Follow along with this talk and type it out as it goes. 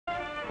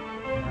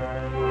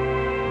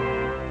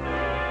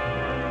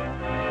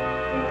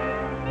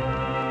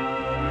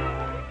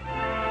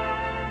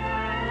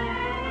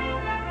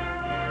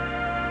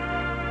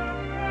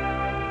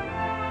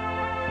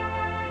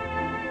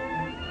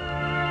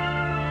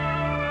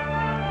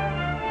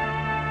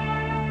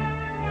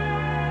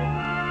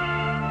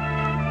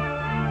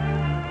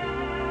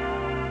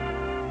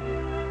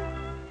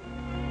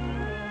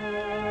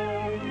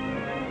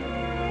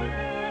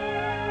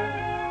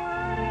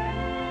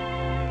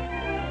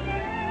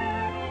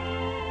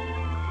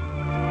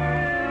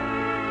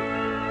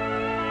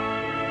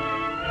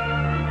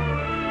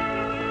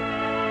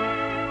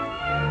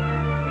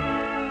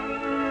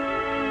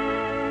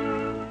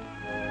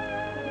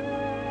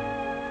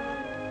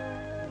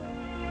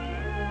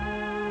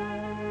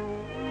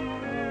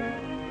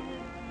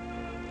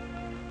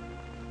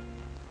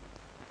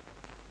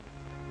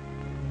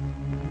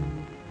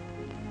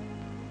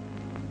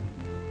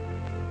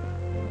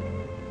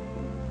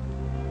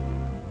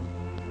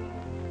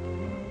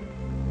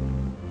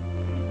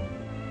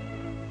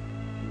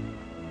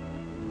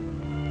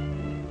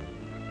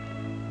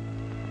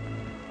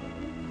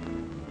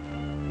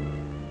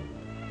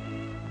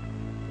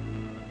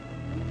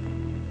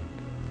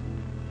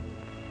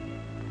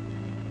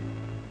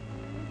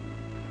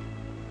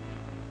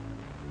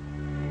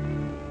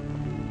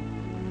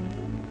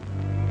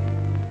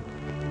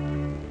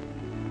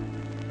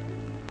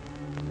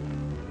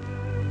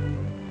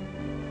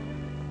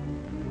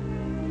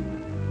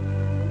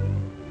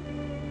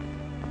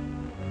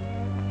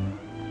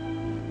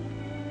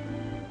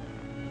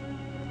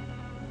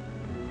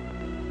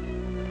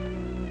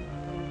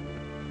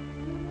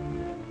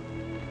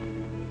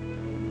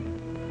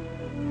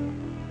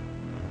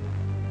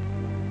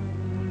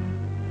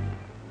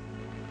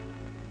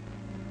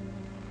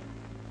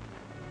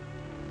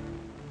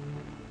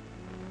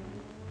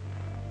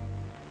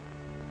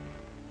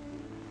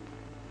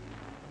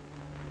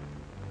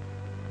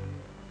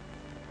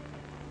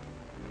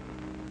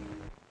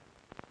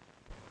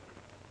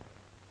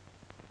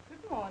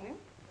Morning.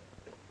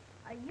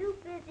 Are you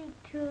busy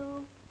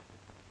too?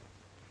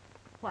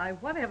 Why,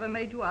 whatever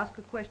made you ask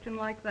a question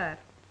like that?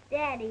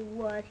 Daddy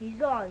was.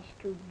 He's always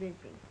too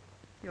busy.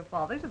 Your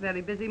father's a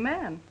very busy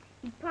man.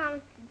 He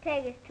promised to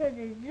take us to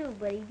the zoo,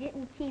 but he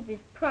didn't keep his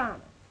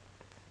promise.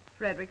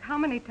 Frederick, how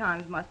many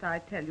times must I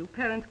tell you,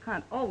 parents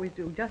can't always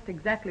do just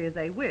exactly as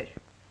they wish.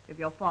 If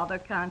your father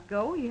can't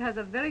go, he has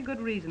a very good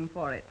reason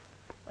for it.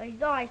 But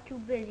he's always too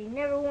busy. He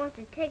never wants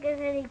to take us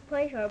any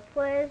place or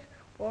play us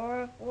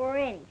or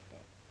anything.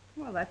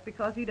 Well, that's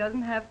because he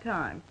doesn't have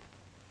time.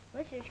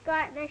 Mr.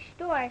 Scott next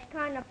door is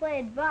trying to play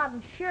at Bob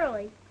and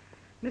Shirley.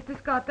 Mr.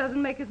 Scott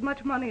doesn't make as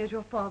much money as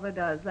your father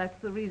does. That's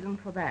the reason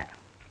for that.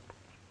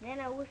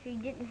 Then I wish he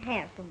didn't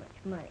have so much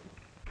money.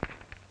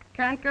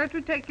 Can't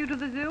Gertrude take you to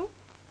the zoo?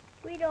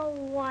 We don't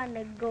want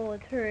to go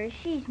with her.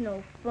 She's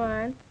no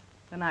fun.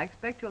 Then I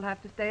expect you'll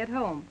have to stay at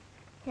home.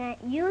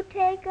 Can't you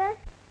take us?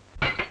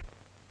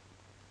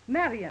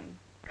 Marion,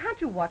 can't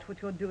you watch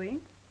what you're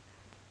doing?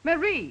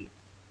 Marie!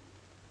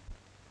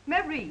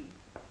 Marie!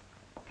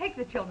 Take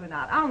the children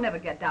out. I'll never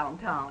get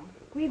downtown.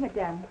 Oui,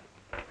 madame.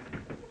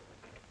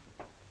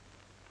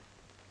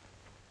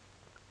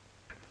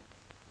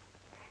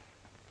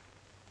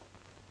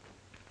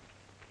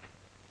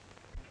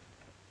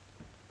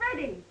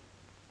 Freddie!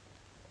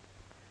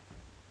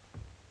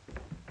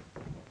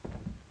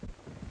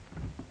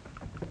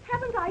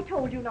 Haven't I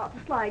told you not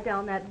to slide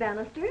down that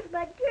banister?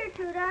 But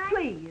Gertrude,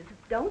 Please,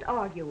 don't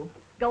argue.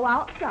 Go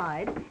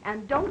outside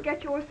and don't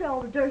get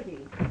yourselves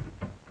dirty.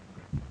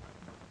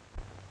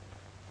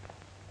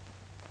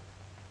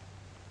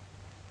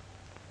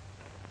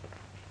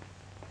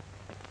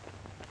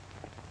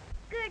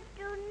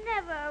 Gertrude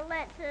never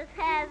lets us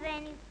have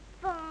any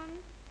fun.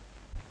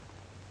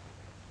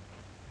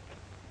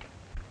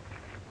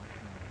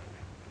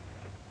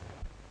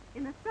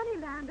 In the sunny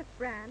land of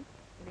France,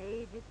 in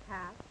ages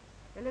past,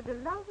 there lived a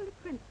lovely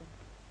princess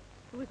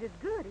who was as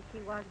good as she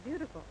was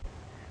beautiful,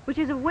 which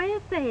is a way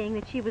of saying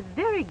that she was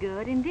very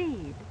good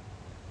indeed.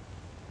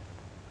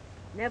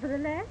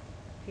 Nevertheless,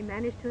 she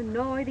managed to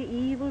annoy the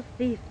evil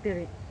sea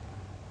spirits.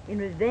 In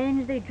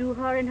revenge, they drew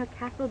her in her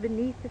castle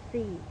beneath the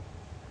sea.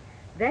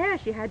 There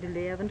she had to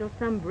live until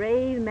some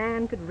brave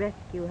man could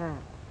rescue her,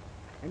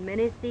 and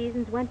many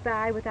seasons went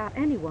by without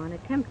anyone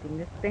attempting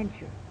this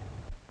venture.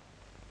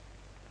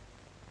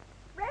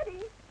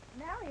 Freddie!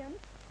 Marion!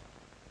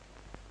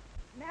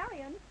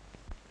 Marion!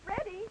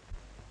 Freddie!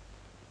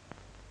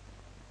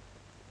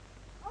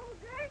 Oh,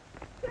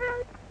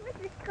 Gertrude,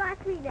 Mr.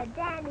 Scott's reading a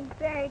dandy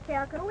fairy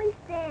tale. Can we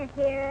stay and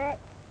hear it?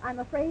 I'm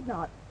afraid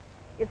not.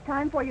 It's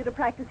time for you to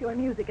practice your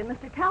music, and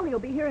Mr. Talley will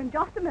be here in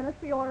just a minute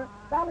for your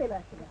ballet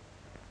lesson.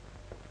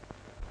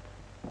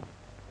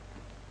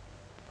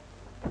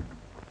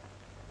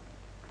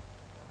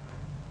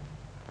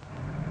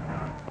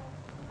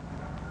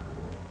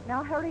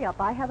 Now hurry up.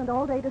 I haven't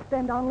all day to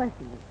spend on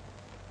lessons.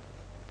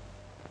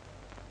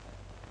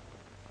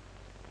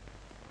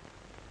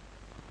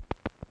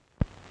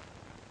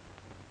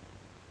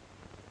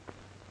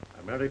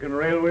 American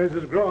Railways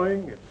is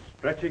growing. It's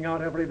stretching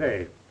out every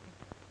day.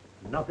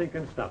 Nothing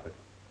can stop it.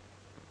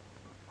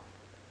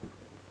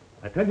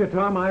 I tell you,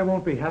 Tom, I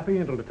won't be happy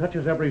until it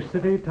touches every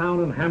city,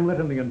 town, and hamlet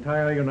in the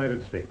entire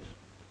United States.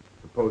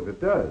 Suppose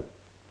it does.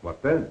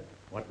 What then?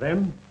 What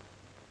then?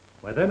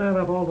 Why, then I'll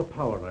have all the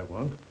power I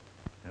want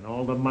and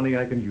all the money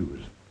I can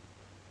use.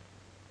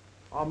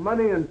 Are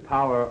money and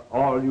power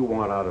all you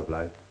want out of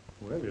life?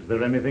 Well, is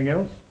there anything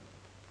else?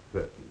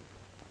 Certainly.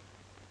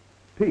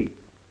 Peace,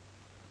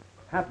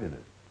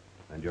 happiness,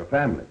 and your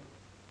family.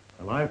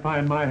 Well, I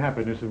find my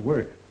happiness at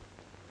work.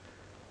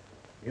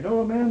 You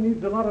know, a man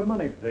needs a lot of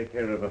money to take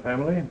care of a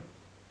family.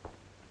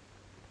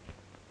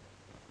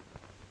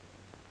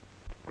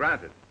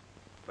 Granted,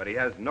 but he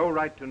has no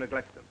right to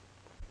neglect them.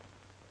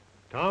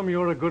 Tom,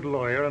 you're a good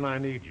lawyer, and I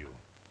need you.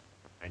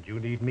 And you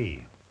need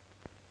me.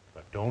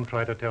 But don't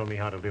try to tell me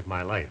how to live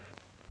my life.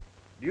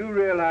 Do you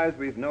realize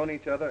we've known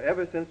each other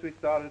ever since we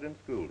started in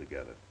school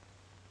together?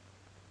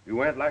 You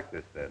weren't like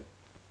this then.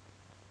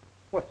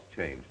 What's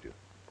changed you?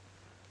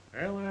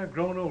 Well, I've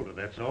grown older,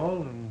 that's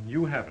all, and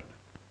you haven't.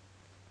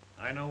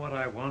 I know what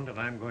I want, and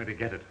I'm going to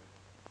get it.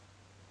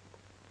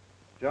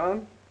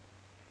 John,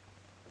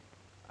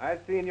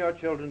 I've seen your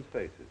children's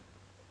faces.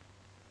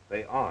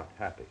 They aren't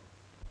happy.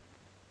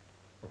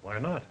 Well, why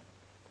not?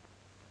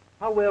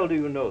 How well do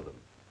you know them?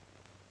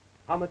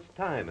 How much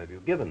time have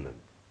you given them?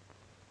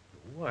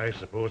 Oh, I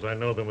suppose I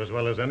know them as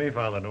well as any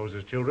father knows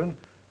his children.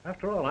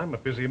 After all, I'm a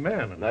busy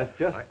man. And that's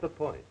just the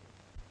point.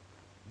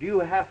 Do you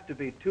have to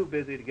be too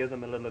busy to give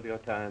them a little of your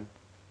time?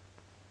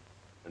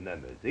 And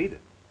then there's Edith.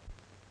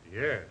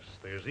 Yes,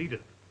 there's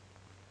Edith.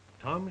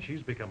 Tom,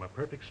 she's become a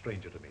perfect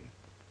stranger to me.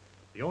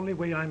 The only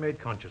way I made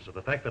conscious of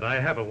the fact that I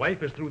have a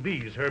wife is through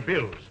these, her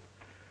bills.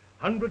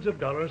 Hundreds of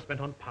dollars spent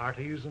on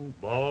parties and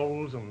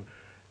balls and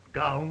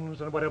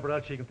gowns and whatever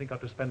else she can think of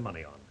to spend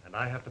money on, and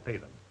I have to pay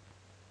them.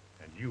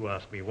 And you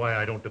ask me why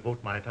I don't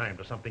devote my time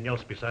to something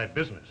else beside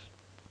business.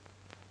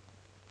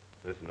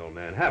 Listen, old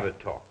man, have a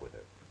talk with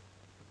her.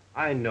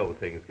 I know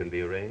things can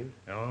be arranged.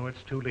 No,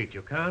 it's too late.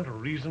 You can't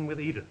reason with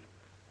Edith.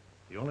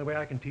 The only way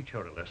I can teach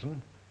her a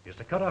lesson is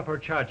to cut off her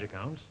charge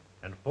accounts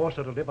and force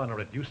her to live on a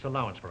reduced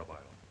allowance for a while.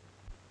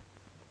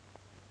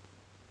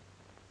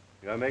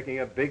 You're making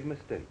a big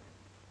mistake.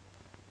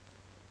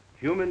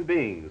 Human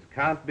beings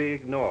can't be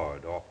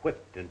ignored or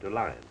whipped into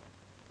line.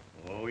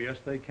 Oh, yes,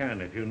 they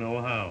can, if you know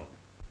how.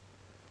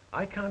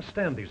 I can't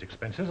stand these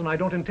expenses, and I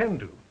don't intend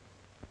to.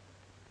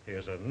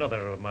 Here's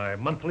another of my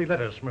monthly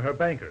letters from her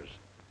bankers,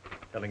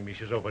 telling me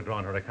she's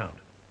overdrawn her account.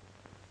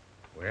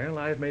 Well,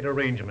 I've made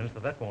arrangements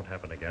that won't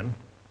happen again.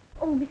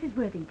 Oh, Mrs.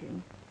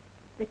 Worthington,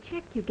 the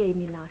check you gave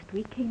me last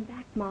week came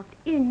back marked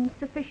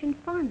insufficient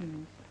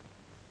funds.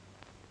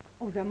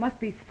 Oh, there must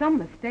be some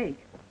mistake.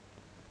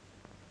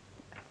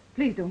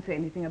 Please don't say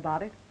anything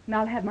about it, and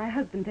I'll have my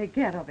husband take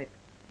care of it.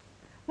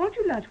 Won't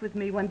you lunch with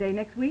me one day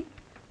next week?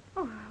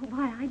 Oh,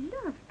 why, I'd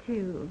love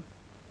to.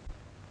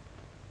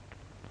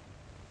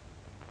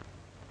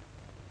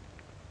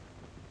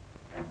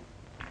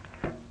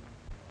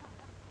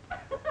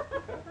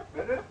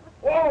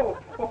 Whoa!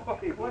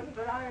 Boy, wasn't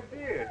an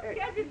idea. Hey.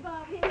 Get it,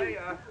 Bobby. Hey,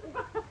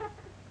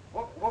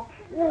 whoa.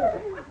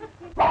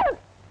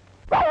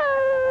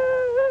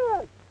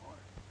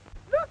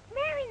 Look,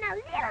 Marion, a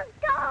little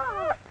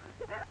dog.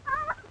 I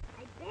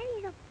bet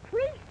he's a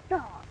police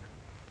dog.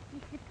 You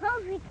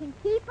suppose we can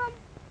keep him?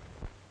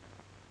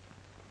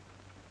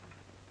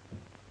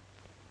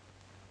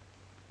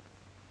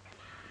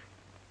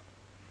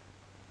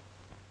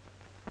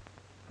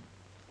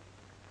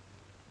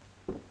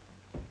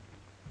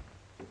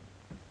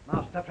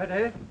 Master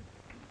Freddie?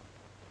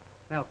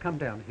 Now come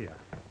down here.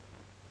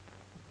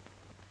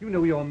 You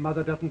know your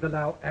mother doesn't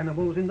allow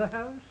animals in the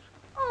house?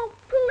 Oh,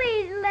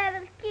 please let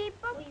us keep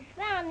him. We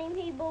found him.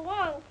 He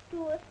belongs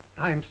to us.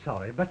 I'm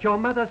sorry, but your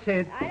mother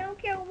said... I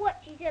don't care what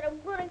she said.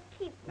 I'm going to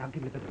keep him. Now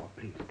give me the dog,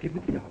 please. Give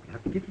me the dog. Now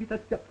give me the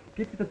dog.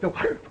 Give me the dog.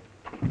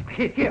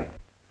 Here.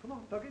 Come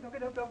on, doggy, dog.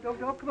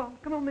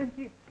 Come on, then.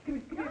 Here.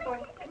 Come here, boy.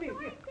 Come here.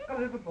 Come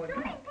on, little boy.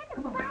 Come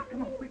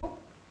on. Quick. Oh,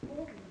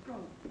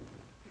 God.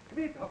 Come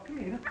here, dog. Come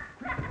here.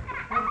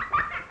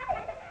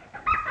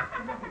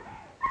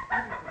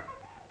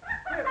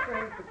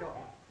 Where's the dog?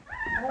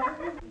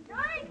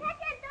 Don't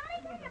catch it.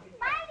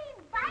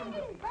 Bite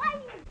him.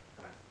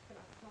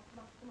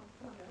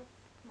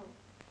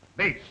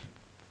 Bates!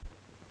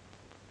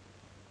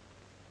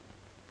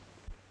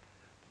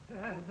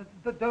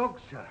 The dog,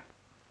 sir.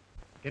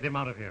 Get him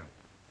out of here.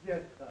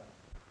 Yes, sir.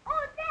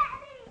 Oh,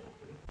 Daddy.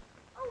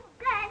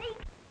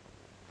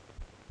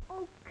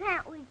 Oh,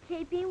 can't we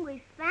keep him?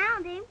 We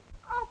found him.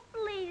 Oh,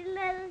 please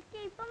let us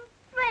keep him.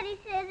 Freddie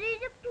says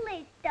he's a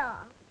police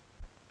dog.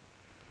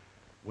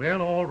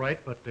 Well, all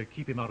right, but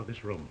keep him out of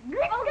this room.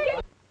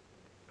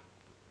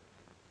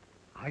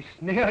 I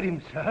snared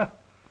him, sir.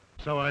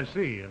 So I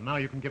see, and now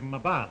you can give him a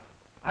bath.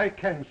 I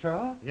can,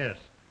 sir. Yes,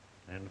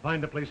 and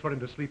find a place for him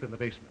to sleep in the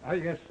basement.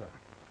 Yes, sir.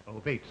 Oh,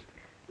 Bates,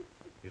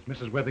 is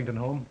Mrs. Worthington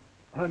home?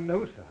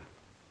 No, sir.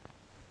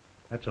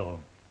 That's all.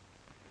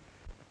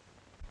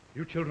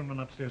 You children run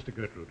upstairs to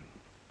Gertrude.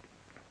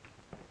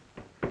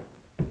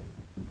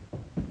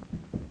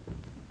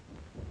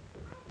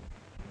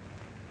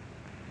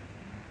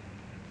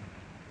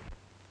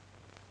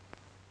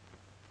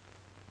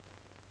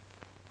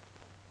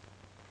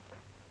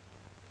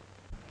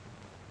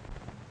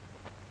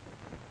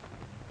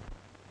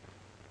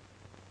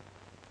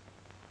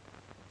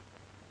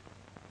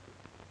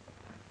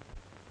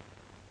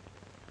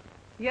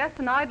 Yes,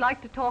 and I'd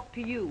like to talk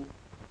to you.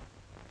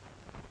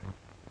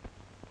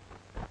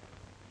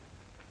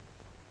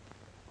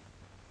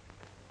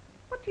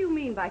 What do you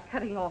mean by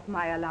cutting off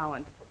my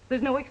allowance?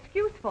 There's no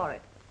excuse for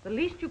it. The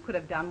least you could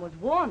have done was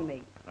warn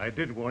me. I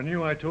did warn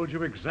you. I told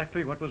you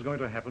exactly what was going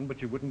to happen,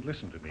 but you wouldn't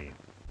listen to me.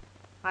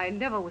 I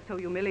never was so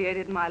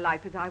humiliated in my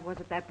life as I was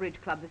at that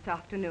bridge club this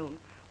afternoon.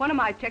 One of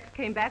my checks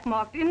came back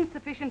marked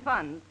insufficient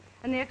funds,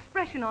 and the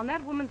expression on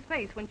that woman's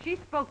face when she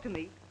spoke to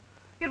me,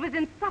 it was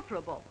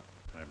insufferable.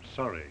 I'm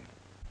sorry.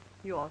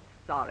 You're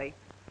sorry.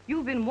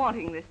 You've been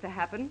wanting this to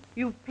happen.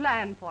 You've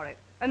planned for it.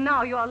 And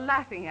now you're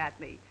laughing at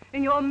me.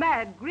 In your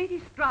mad,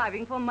 greedy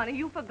striving for money,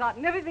 you've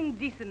forgotten everything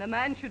decent a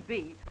man should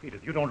be.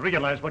 Edith, you don't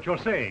realize what you're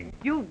saying.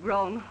 You've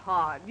grown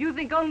hard. You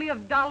think only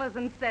of dollars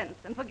and cents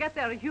and forget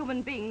there are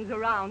human beings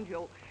around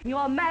you. In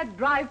your mad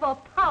drive for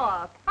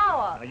power.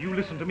 Now, you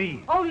listen to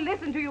me. Oh,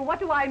 listen to you. What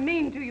do I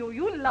mean to you?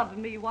 You loved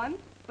me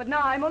once, but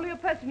now I'm only a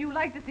person you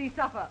like to see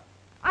suffer.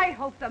 I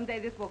hope someday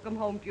this will come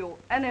home to you,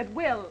 and it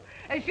will.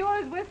 As sure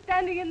as we're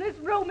standing in this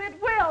room, it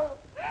will.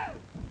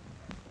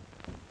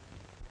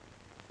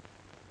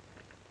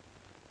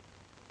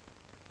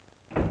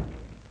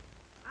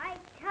 I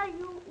tell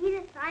you,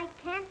 Edith, I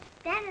can't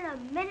stand it a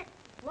minute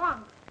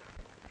longer.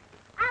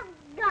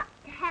 I've got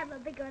to have a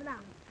bigger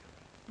allowance.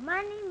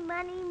 Money,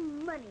 money,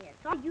 money.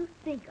 That's all you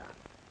think of.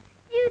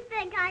 You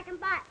think I can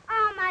buy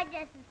all my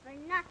dresses for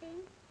nothing?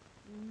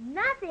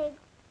 Nothing?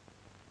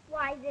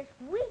 Why, this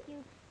week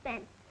you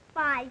spent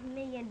 $5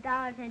 million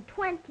and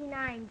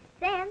 29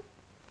 cents.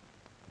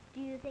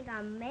 Do you think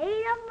I'm made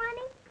of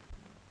money?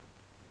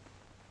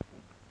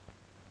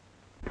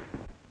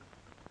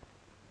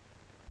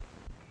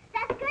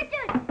 That's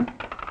Gertrude!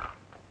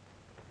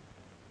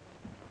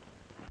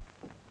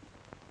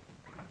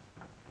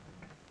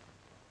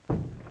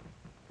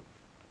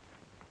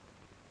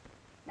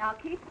 Now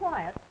keep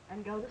quiet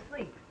and go to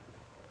sleep.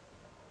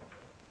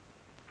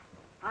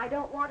 I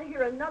don't want to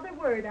hear another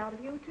word out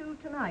of you two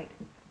tonight.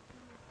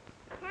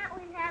 Can't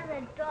we have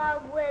the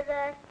dog with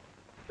us?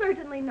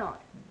 Certainly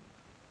not.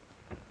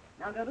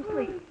 Now go to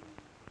sleep.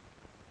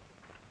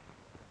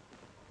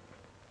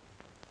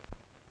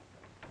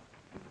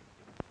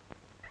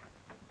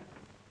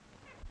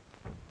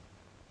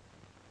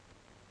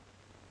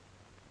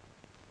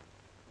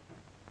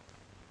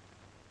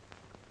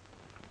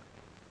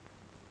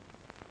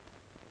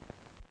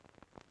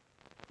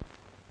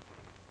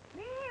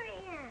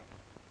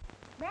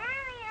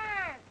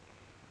 Marion!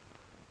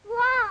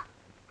 What?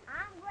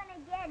 I'm gonna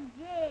get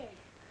Jig.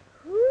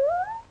 Who?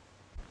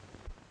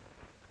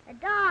 A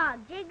dog.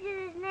 Jig's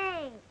is his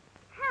name.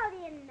 How do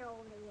you know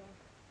this?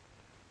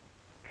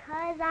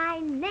 'Cause I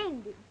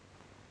named him.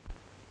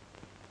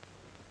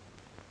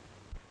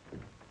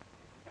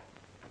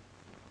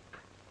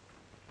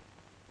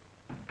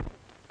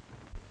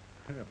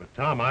 Yeah, but,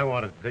 Tom, I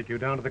wanted to take you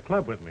down to the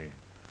club with me.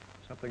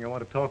 Something I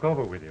want to talk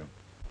over with you.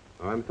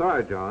 Oh, I'm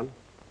sorry, John.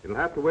 It'll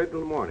have to wait till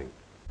the morning.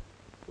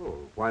 Oh,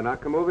 why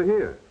not come over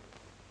here?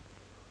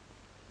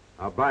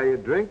 I'll buy you a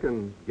drink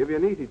and give you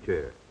an easy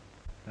chair.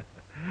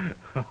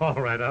 All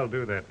right, I'll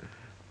do that.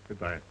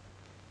 Goodbye.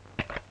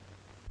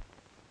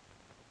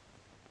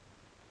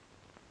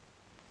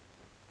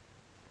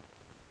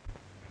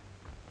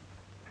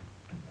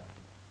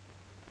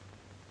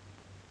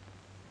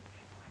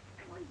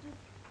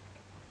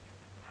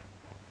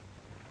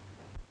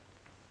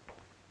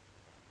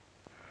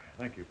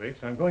 Thank you, Bates.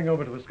 I'm going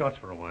over to the Scots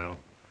for a while.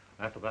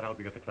 After that, I'll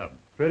be at the club.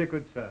 Very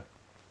good, sir.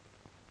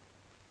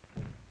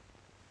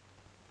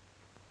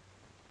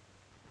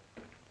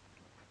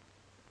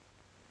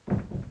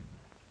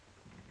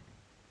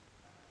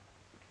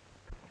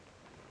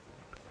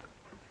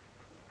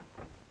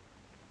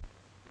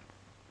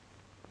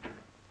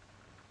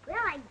 Well,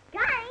 I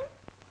got him.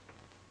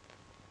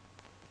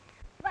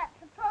 But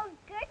suppose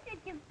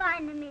Gertrude can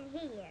find him in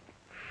here.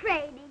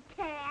 Fraidy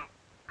cat.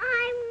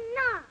 I'm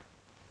not.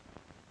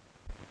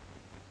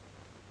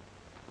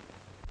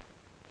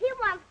 He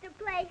wants to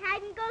play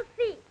hide and go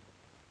seek.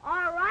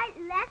 All right,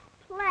 let's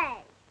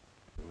play.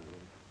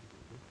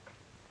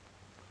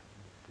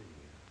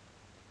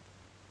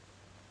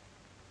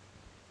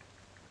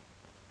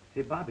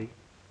 Say, Bobby,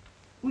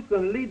 who's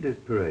going to lead this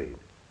parade?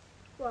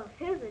 Well, if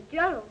he's a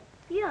general,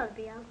 he ought to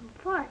be out in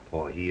front.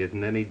 Oh, he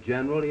isn't any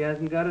general. He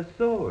hasn't got a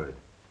sword.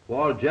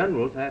 Well, all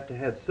generals have to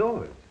have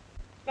swords.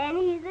 Then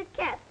he's a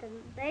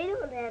captain. They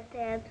don't have to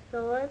have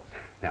swords.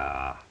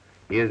 Nah,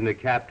 he isn't a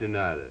captain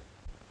either.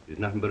 He's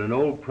nothing but an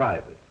old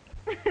private.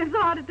 It's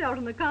hard to tell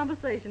from the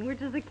conversation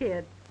which is the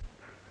kid.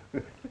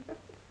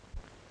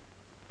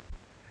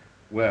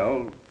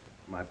 Well,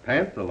 my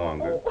pants are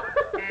longer.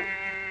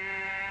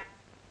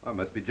 Oh, it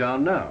must be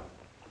John now.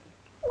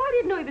 Oh, I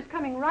didn't know he was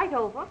coming right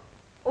over.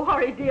 Oh,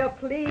 hurry, dear,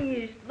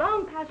 please.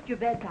 Long past your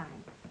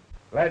bedtime.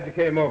 Glad you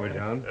came over,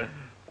 John.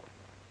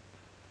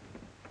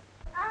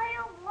 I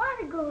don't want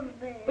to go to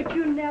bed. But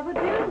you never do.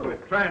 We're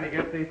trying to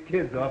get these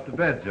kids off to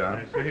bed, John.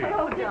 I see.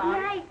 Oh, Good John.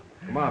 night.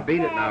 Come on, beat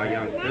it now,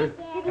 youngster.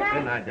 Good night.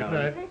 Good night, John.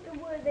 Good Mr.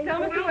 Worthington.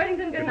 Tell Mr.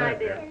 Worthington good night,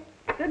 dear.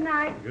 Good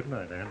night. Good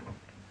night, Ann.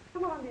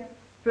 Come on, dear.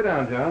 Sit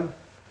down, John.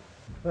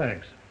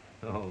 Thanks.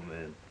 Oh,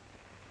 man.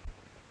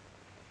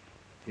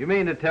 You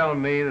mean to tell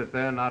me that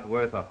they're not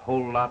worth a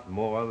whole lot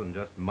more than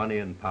just money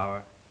and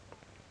power?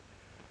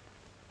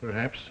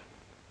 Perhaps.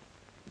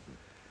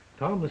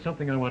 Tom, there's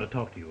something I want to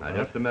talk to you Now,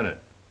 about. just a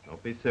minute.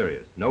 Don't be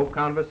serious. No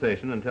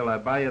conversation until I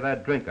buy you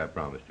that drink I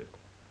promised you.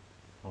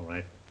 All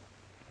right.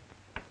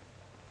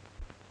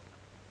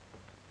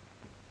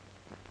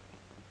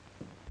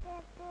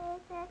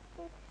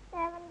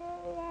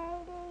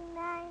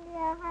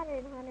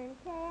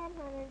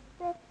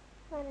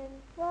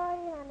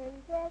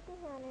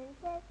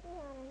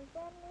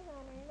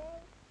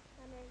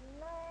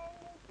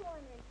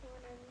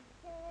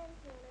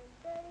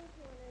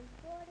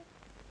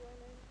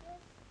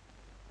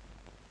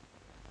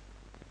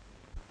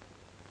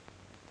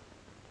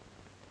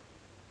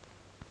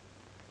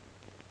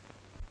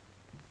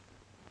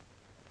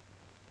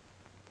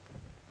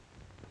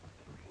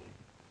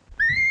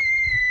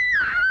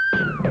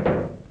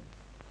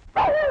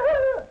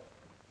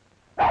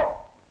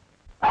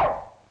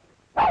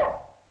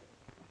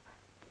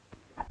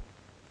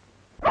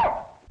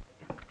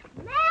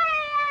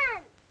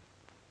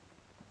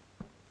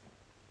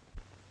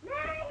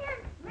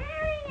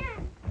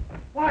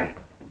 Why?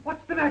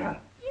 What's the matter?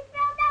 She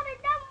fell down a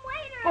dumb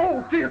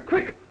waiter. Oh, dear,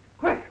 quick,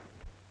 quick.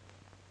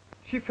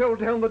 She fell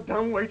down the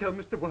dumbwaiter,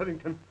 Mr.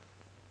 Worthington.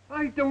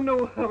 I don't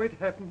know how it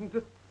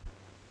happened.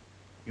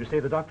 You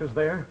say the doctor's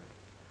there?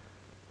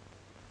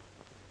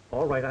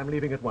 All right, I'm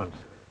leaving at once.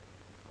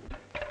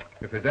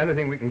 If there's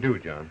anything we can do,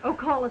 John. Oh,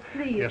 call us,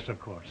 please. Yes, of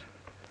course.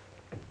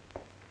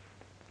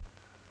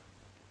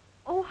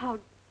 Oh, how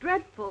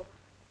dreadful.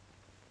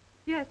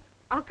 Yes,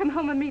 I'll come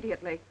home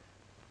immediately.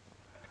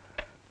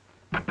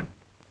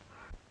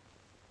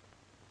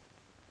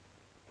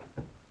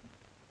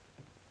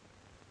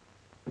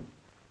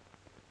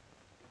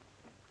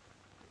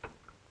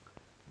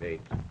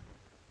 Bates,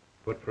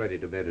 put Freddie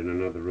to bed in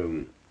another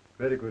room.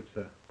 Very good,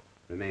 sir.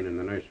 Remain in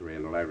the nursery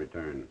until I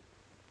return.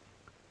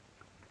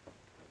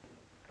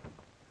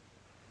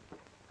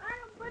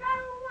 But I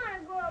don't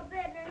want to go to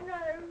bed in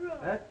another room.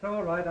 That's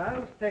all right.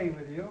 I'll stay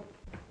with you.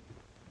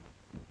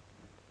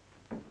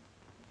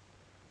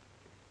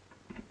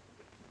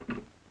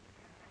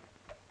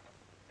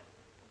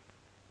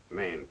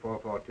 Maine,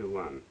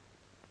 4421.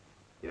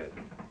 Yes.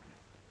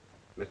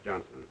 Miss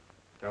Johnson,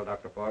 tell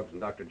Dr. Forbes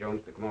and Dr.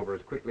 Jones to come over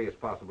as quickly as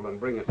possible and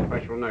bring a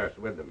special nurse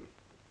with them.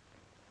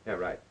 Yeah,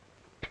 right.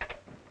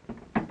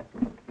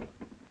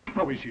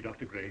 How is she,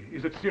 Dr. Gray?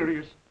 Is it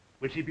serious?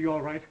 Will she be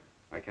all right?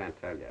 I can't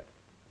tell yet.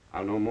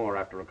 I'll know more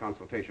after a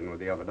consultation with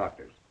the other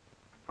doctors.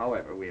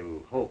 However,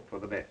 we'll hope for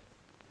the best.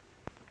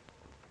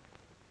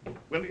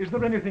 Well, is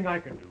there anything I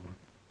can do?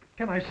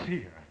 Can I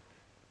see her?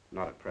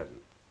 Not at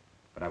present.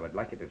 But I would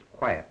like it as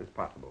quiet as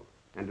possible.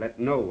 And let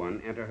no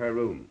one enter her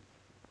room.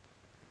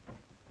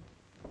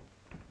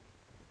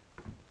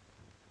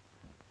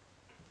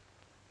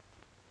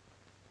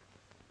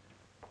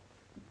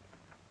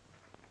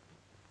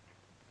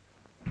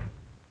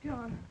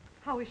 John,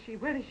 how is she?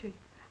 Where is she?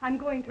 I'm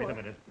going to Wait her. a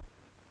minute.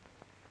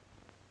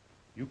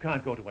 You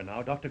can't go to her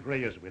now. Dr.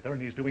 Gray is with her,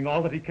 and he's doing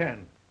all that he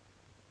can.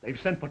 They've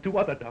sent for 2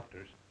 other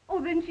doctors.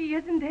 Oh, then she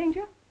is in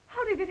danger?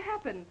 How did it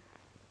happen?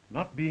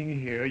 Not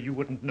being here, you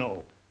wouldn't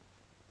know.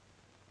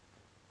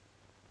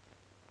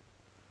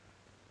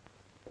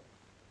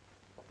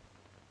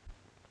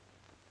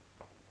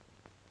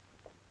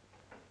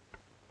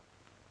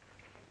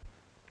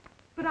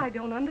 But I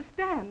don't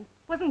understand.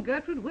 Wasn't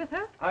Gertrude with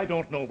her? I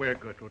don't know where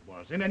Gertrude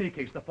was. In any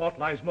case, the fault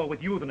lies more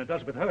with you than it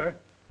does with her.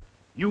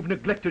 You've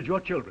neglected your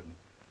children.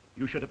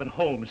 You should have been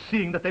home,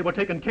 seeing that they were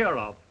taken care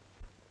of.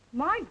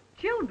 My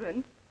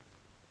children?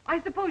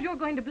 I suppose you're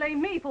going to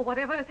blame me for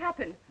whatever has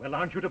happened. Well,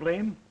 aren't you to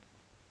blame?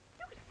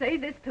 You say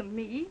this to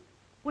me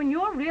when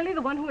you're really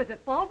the one who is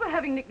at fault for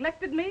having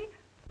neglected me?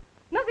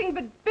 Nothing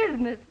but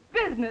business,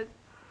 business.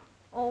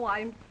 Oh,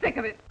 I'm sick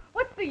of it.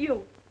 What's the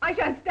use? I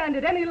shan't stand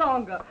it any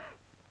longer.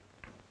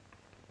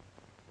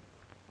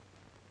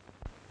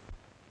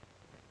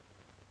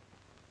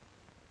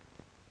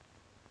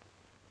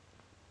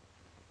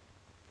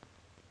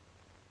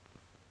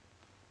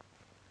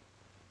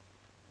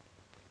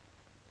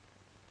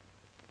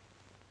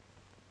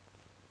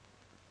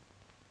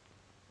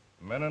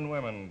 Men and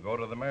women go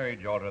to the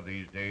marriage altar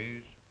these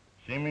days,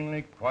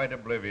 seemingly quite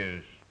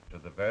oblivious to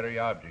the very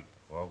object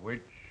for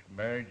which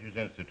marriage is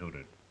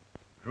instituted,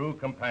 true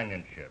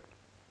companionship.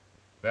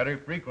 Very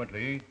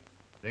frequently,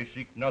 they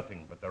seek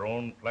nothing but their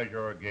own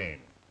pleasure or gain,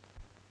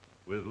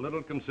 with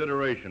little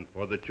consideration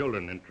for the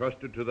children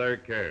entrusted to their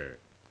care.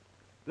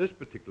 This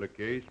particular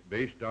case,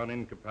 based on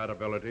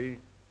incompatibility,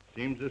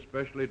 seems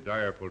especially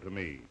direful to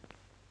me,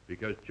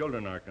 because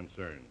children are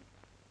concerned.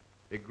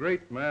 A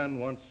great man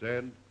once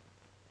said,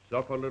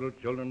 "Suffer little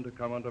children to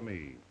come unto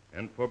me,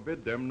 and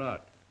forbid them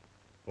not,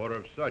 for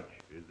of such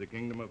is the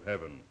kingdom of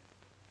heaven."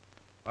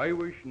 I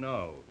wish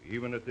now,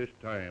 even at this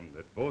time,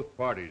 that both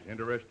parties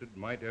interested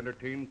might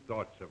entertain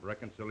thoughts of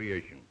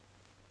reconciliation.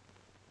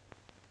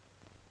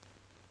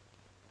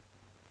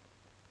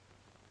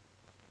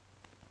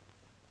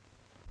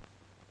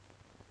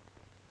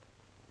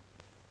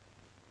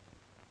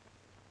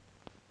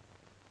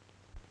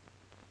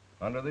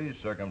 Under these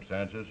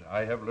circumstances,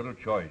 I have little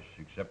choice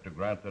except to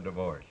grant the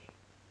divorce.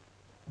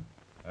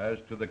 As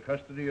to the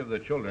custody of the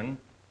children,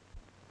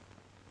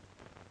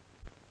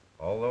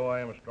 although I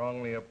am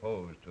strongly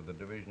opposed to the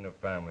division of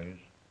families,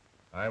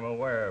 I am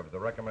aware of the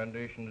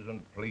recommendations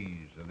and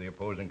pleas of the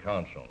opposing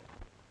counsel,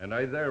 and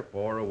I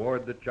therefore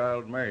award the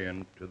child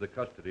Marion to the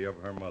custody of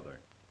her mother,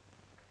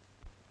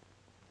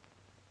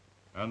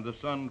 and the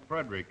son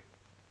Frederick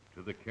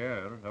to the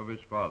care of his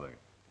father.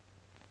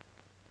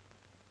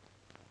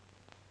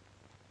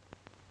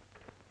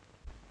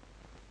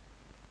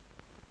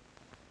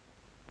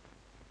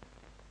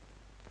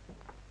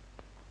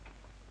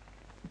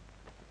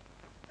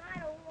 I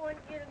don't want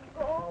you to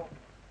go.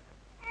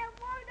 And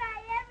won't I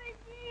ever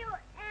see you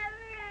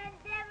ever and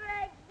ever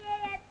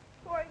again?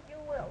 Poor you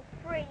will,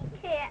 free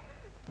kid.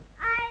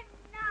 I'm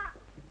not.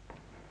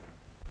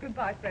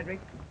 Goodbye, Frederick.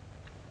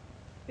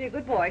 Be a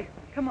good boy.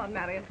 Come on,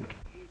 Marion.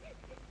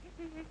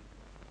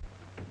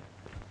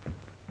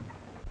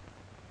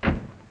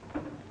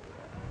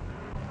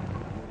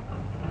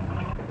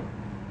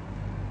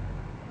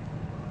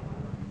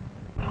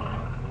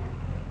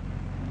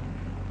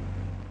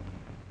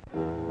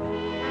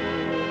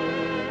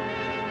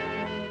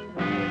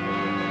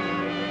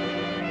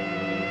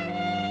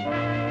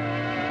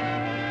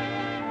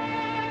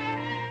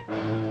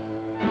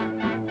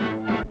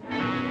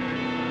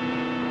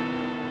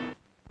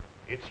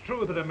 It's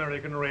true that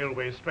American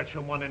railways stretch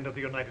from one end of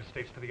the United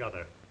States to the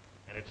other.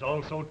 And it's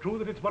also true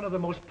that it's one of the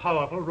most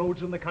powerful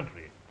roads in the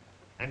country.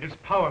 And it's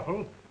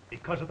powerful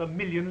because of the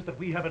millions that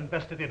we have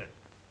invested in it.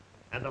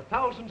 And the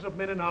thousands of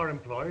men in our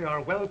employ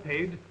are well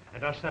paid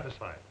and are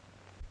satisfied.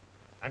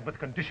 And with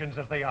conditions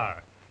as they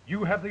are,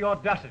 you have the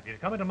audacity to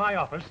come into my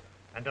office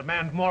and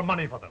demand more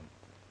money for them.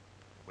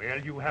 Well,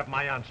 you have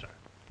my answer.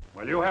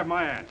 Well, you have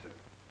my answer.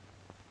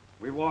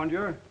 We warned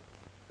you.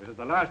 This is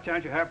the last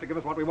chance you have to give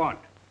us what we want.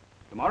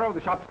 Tomorrow,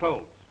 the shop's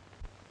closed.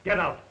 Get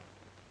out.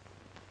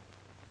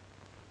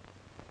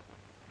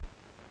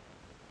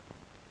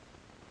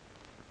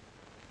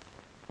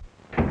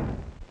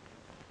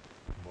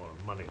 More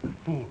money, the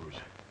fools.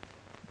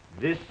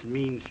 This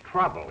means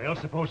trouble. Well,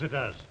 suppose it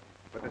does.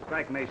 But the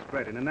strike may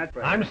spread, and in that...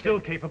 I'm still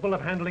capable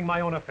of handling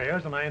my own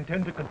affairs, and I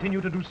intend to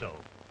continue to do so.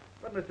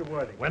 But, Mr.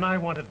 Worthington... When I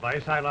want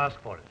advice, I'll ask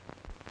for it.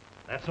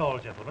 That's all,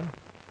 gentlemen.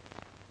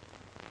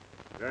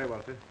 Very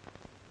well, sir.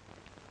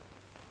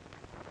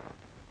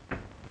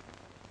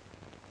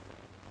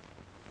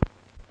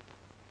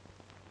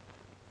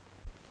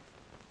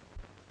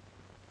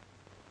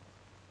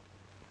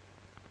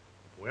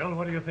 Well,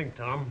 what do you think,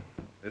 Tom?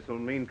 This'll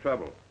mean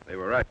trouble. They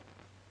were right.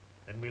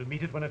 Then we'll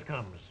meet it when it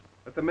comes.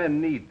 But the men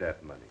need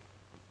that money.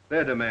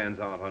 Their demands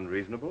aren't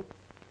unreasonable.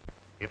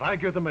 If I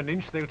give them an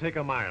inch, they'll take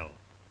a mile.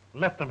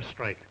 Let them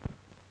strike.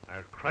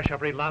 I'll crush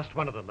every last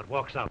one of them that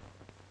walks out.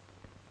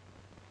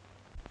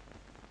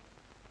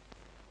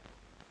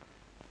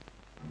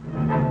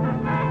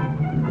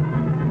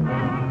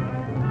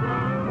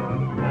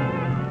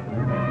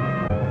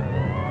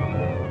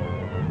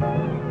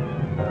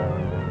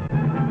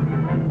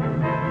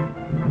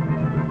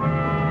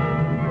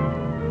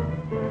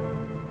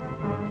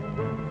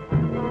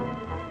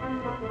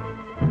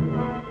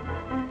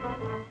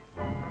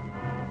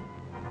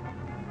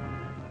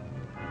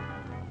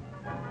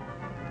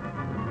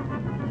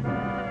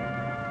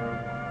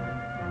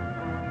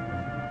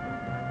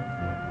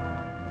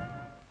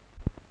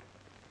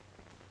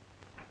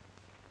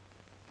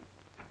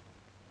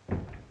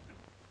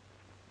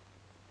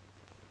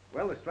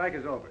 Well, the strike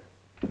is over.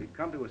 We've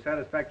come to a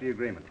satisfactory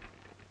agreement.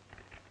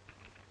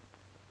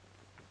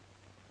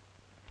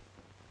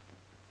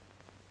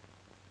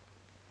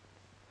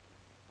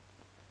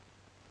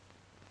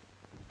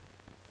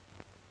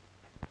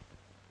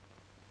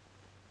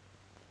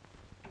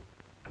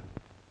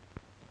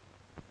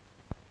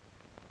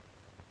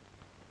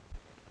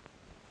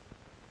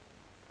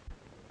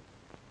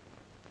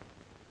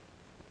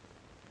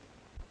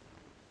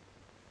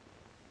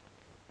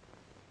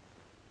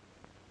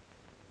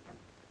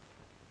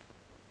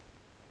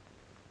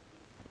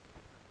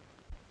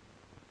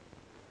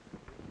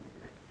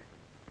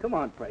 Come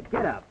on, Fred.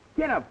 Get up.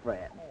 Get up,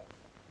 Fred.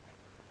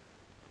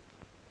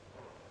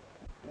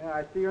 Yeah,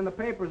 I see you're in the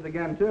papers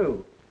again,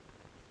 too.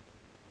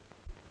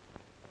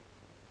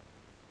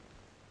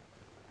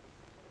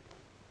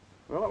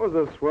 Well, it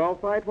was a swell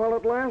fight while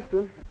it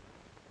lasted.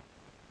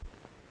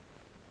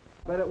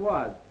 Bet it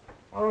was.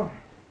 Oh,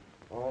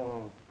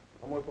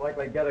 almost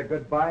likely to get a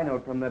goodbye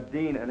note from the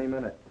dean any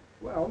minute.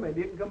 Well,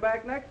 maybe you can come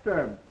back next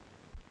term.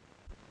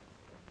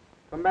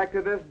 Come back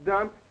to this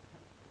dump?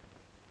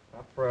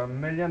 Not for $1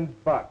 million.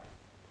 There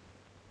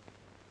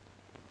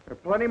are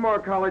plenty more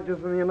colleges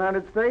in the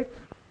United States.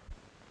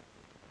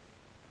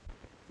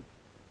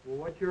 Well,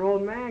 what's your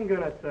old man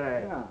gonna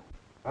say? Yeah.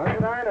 How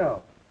did I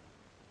know?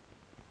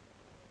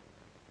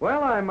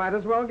 Well, I might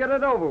as well get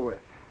it over with.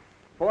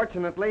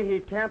 Fortunately,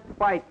 he can't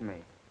bite me.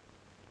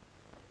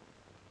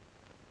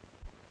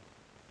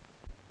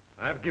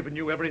 I've given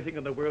you everything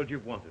in the world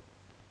you've wanted.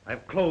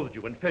 I've clothed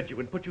you and fed you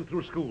and put you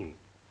through school.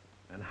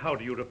 And how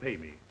do you repay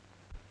me?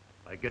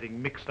 by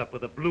getting mixed up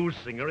with a blues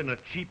singer in a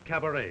cheap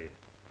cabaret.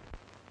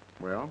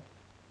 Well?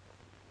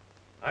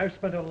 I've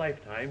spent a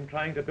lifetime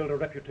trying to build a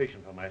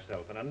reputation for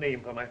myself and a name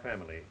for my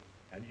family,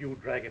 and you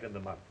drag it in the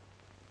mud.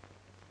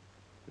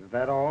 Is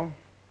that all?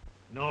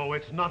 No,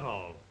 it's not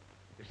all.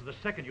 This is the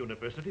second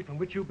university from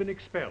which you've been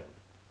expelled.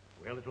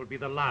 Well, it will be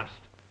the last.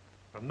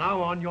 From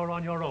now on, you're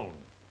on your own.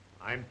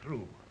 I'm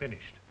through,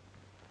 finished.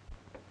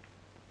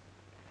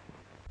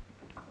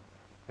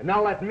 And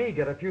now let me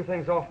get a few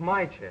things off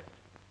my chest.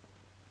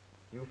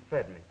 You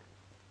fed me.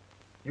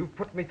 You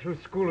put me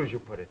through school, as you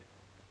put it.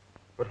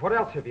 But what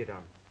else have you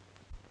done?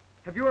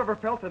 Have you ever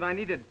felt that I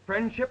needed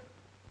friendship?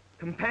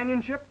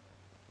 Companionship?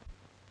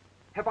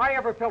 Have I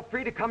ever felt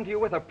free to come to you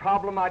with a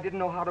problem I didn't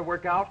know how to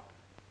work out?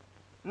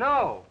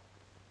 No.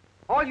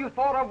 All you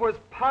thought of was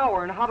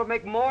power and how to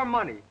make more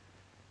money.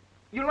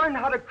 You learned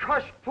how to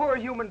crush poor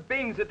human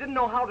beings that didn't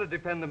know how to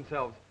defend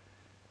themselves.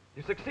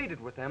 You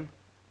succeeded with them.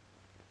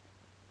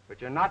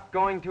 But you're not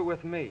going to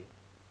with me.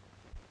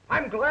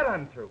 I'm glad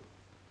I'm through.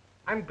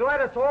 I'm glad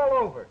it's all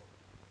over.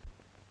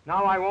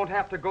 Now I won't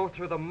have to go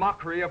through the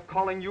mockery of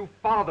calling you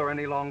father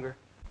any longer.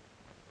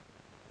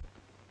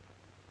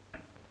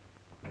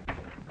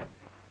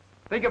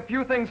 Think a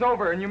few things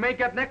over and you may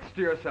get next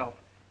to yourself.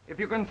 If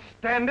you can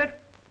stand it.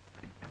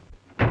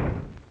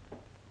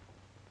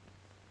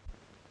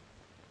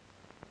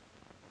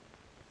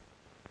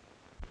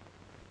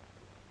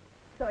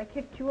 So I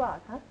kicked you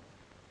out, huh?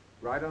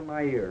 Right on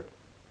my ear.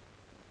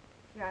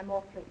 Yeah, I'm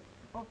awfully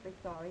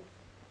sorry.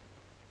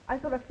 I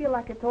sort of feel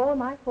like it's all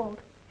my fault.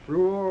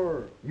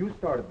 Sure. You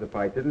started the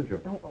fight, didn't you?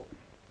 Oh,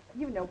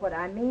 you know what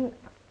I mean.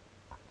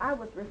 I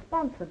was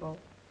responsible.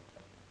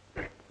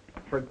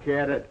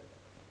 Forget it.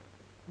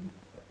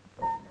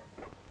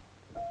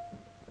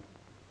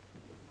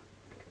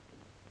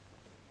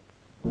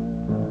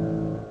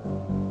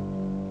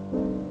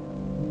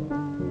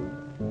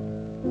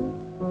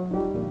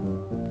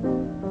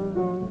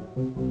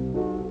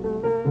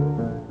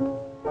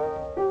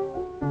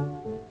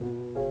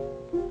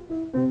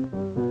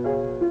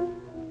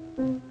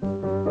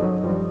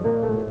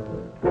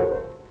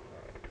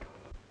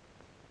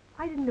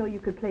 You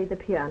could play the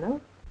piano.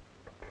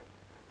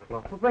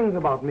 Lots of things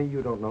about me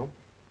you don't know.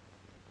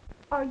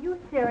 Are you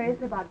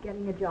serious about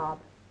getting a job?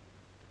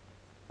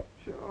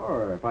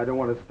 Sure, if I don't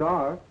want to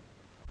starve.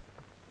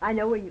 I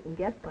know where you can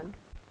get one.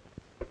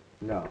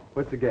 No.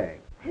 What's the gag?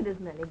 It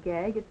isn't any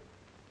gag.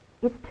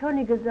 It's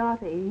Tony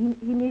Gazzotti.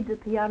 He needs a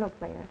piano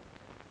player.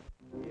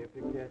 If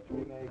you catch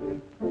me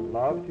making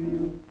love to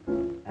you,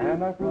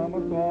 and I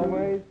promise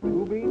always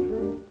to be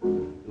true,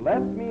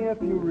 let me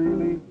if you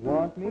really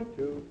want me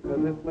to, 'cause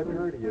it's the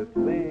courteous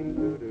thing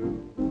to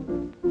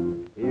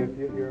do. If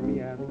you hear me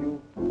ask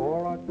you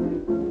for a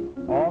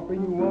kiss, offer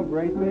you a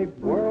great big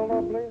world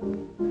of bliss,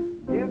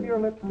 give your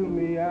lips to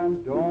me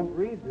and don't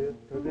resist,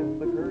 'cause it's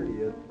the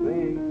courteous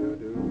thing to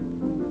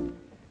do.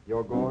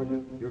 You're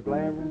gorgeous, you're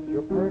glamorous,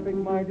 you're perfect,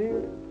 my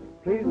dear.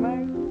 Please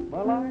make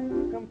my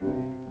life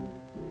complete.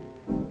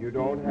 You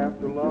don't have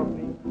to love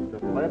me,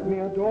 just let me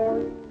adore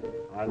you.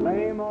 I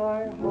lay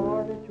my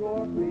heart at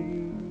your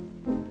feet.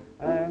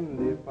 And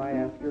if I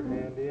ask your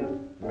hand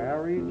in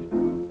marriage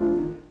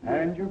too,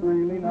 and you've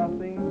really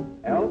nothing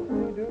else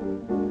to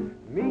do,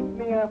 meet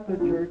me at the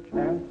church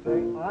and say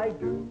I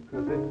do,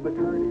 'cause it's the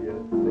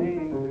courteous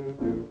thing to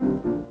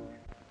do.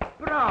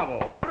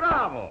 Bravo,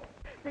 bravo.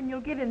 Then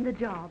you'll give him the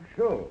job.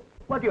 Sure.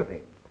 What do you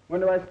think?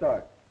 When do I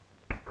start?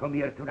 Come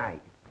here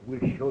tonight. We'll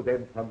show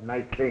them some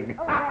nice things.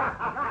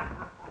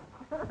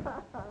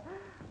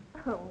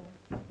 Oh.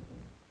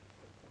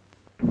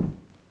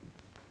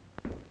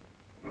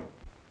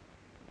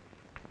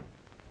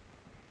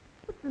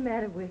 What's the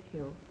matter with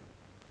you?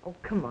 Oh,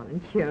 come on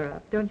and cheer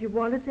up. Don't you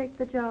want to take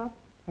the job?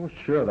 Oh,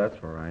 sure,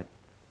 that's all right.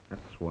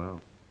 That's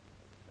swell.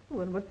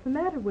 Well, what's the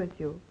matter with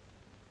you?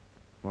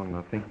 Well,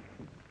 nothing.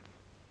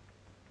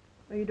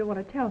 Well, you don't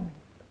want to tell me.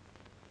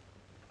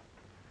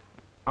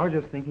 I was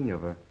just thinking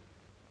of a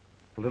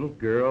little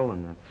girl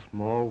and a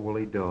small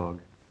woolly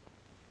dog.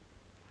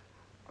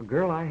 A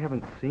girl I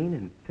haven't seen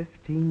in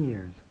 15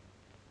 years.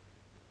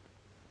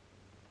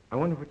 I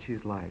wonder what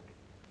she's like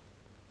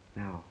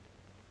now.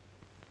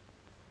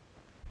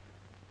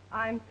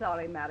 I'm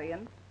sorry,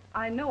 Marion.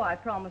 I know I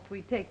promised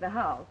we'd take the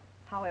house.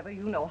 However,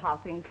 you know how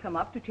things come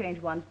up to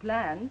change one's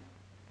plans.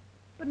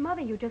 But,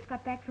 Mother, you just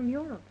got back from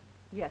Europe.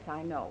 Yes,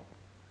 I know.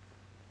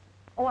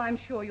 Oh, I'm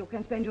sure you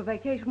can spend your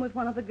vacation with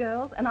one of the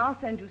girls, and I'll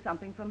send you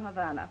something from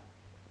Havana.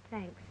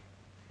 Thanks.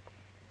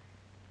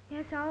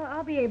 Yes,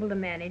 I'll be able to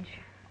manage.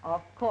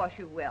 Of course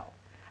you will.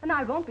 And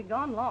I won't be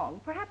gone long.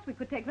 Perhaps we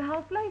could take the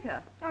house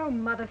later. Oh,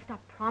 Mother,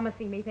 stop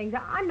promising me things.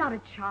 I'm not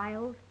a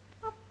child.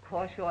 Of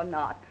course you're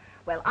not.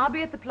 Well, I'll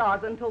be at the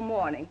plaza until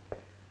morning.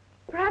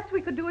 Perhaps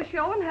we could do a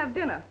show and have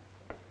dinner.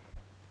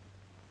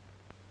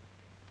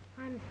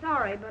 I'm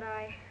sorry, but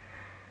I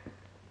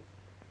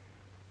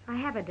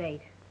have a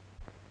date.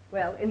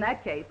 Well, in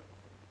that case,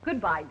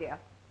 goodbye, dear.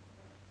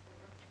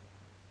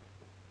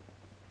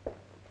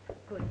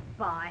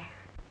 Goodbye.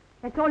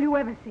 That's all you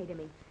ever say to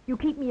me. You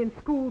keep me in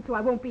school so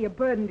I won't be a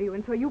burden to you,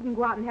 and so you can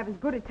go out and have as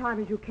good a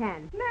time as you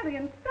can.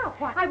 Marion, stop.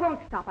 What? I won't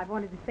stop. I've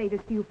wanted to say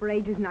this to you for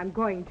ages, and I'm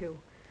going to.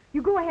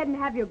 You go ahead and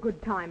have your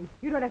good times.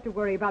 You don't have to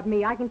worry about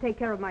me. I can take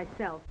care of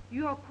myself.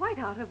 You're quite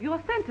out of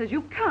your senses.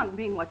 You can't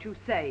mean what you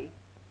say.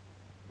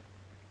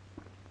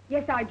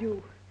 Yes, I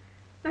do.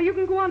 Now, you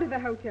can go on to the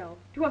hotel,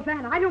 to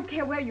Havana. I don't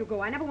care where you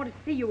go. I never want to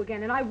see you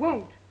again, and I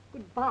won't.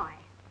 Goodbye.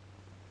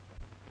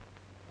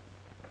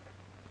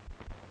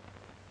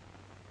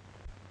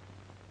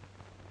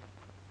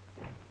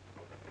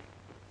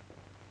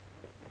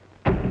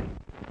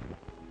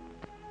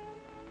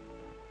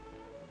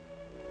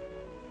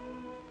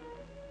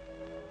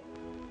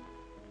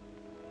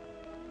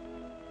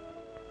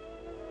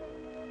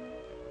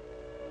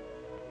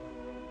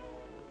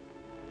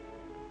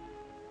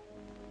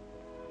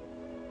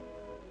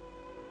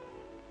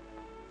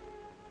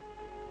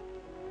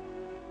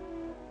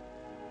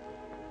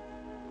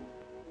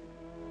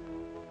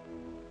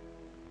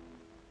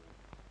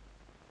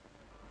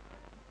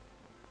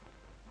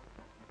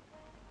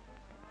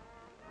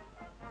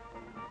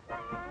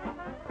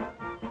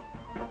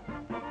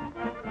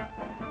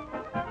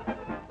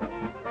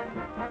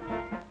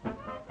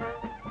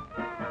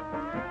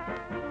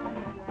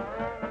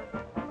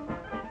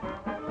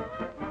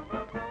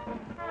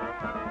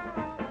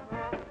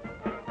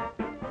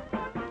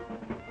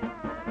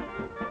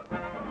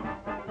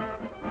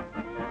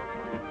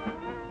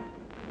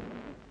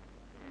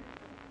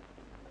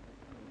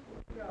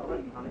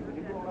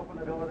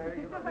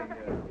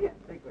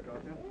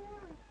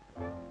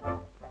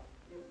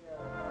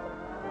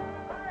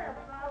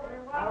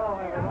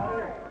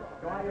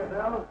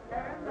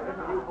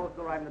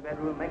 In the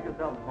bedroom, make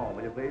yourselves home,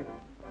 will you please?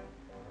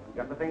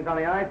 Got the things on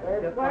the ice?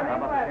 Just right. How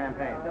about the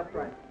champagne? Just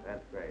right.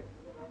 That's great.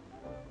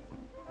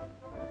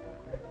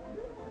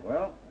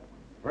 Well,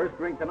 first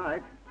drink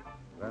tonight.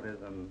 That is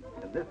in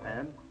this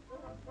hand.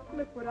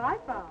 Look what I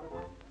found.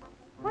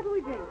 What do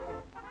we drink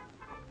to?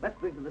 Let's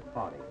drink to this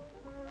party.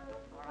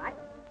 All right.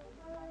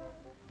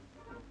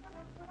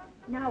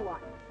 Now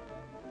what?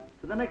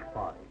 To the next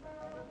party.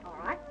 All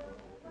right.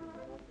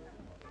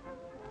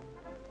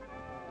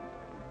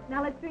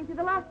 Now let's drink to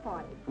the last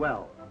party.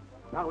 Swell.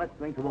 Now let's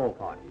drink to all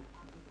parties.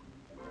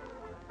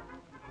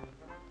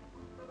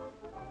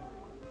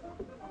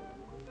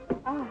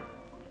 Ah.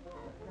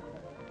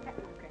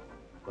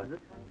 Was it?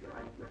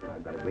 Listen,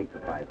 I've got a great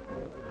surprise for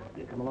you.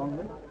 You come along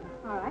with me?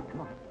 All right.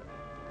 Come on.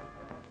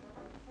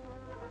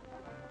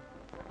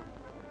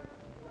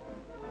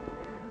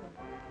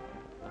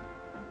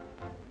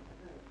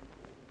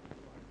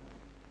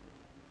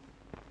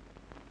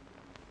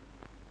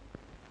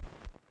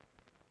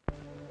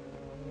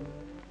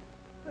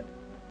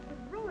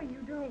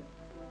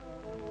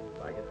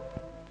 Like it?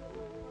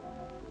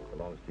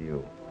 Belongs to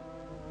you.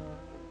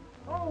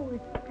 Oh,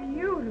 it's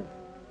beautiful.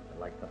 I'd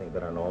like nothing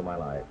better in all my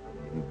life.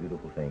 Give you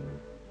beautiful things.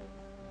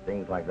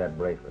 Things like that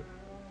bracelet.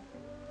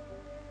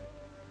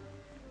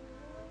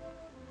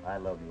 I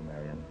love you,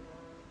 Marion.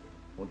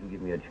 Won't you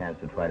give me a chance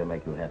to try to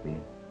make you happy?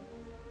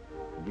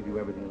 To give you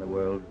everything in the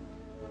world?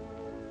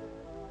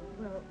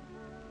 Well,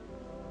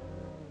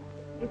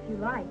 if you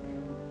like.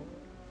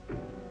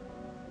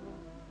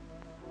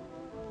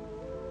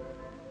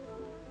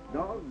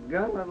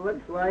 Doggone, it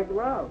looks like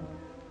love.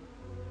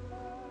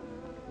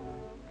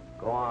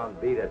 Go on,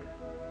 beat it.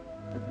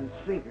 It's a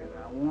secret.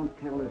 I won't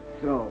tell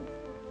a soul.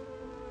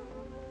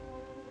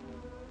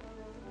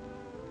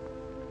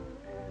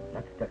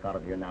 Let's step out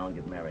of here now and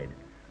get married.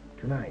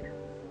 Tonight.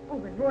 Oh,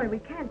 but Roy, we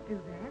can't do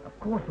that. Of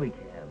course we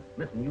can.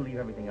 Listen, you leave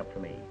everything up to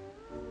me.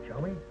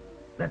 Shall we?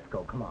 Let's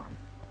go. Come on.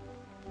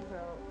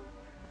 Well...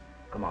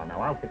 Come on,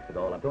 now. I'll fix it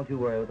all up. Don't you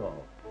worry at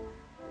all.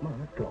 Come on,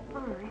 let's go.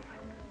 All right.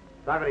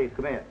 Socrates,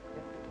 come in.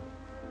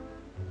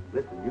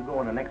 Listen, you go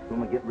in the next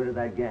room and get rid of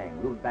that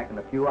gang. We'll be back in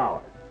a few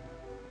hours.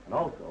 And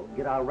also,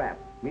 get our wrap.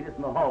 Meet us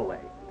in the hallway.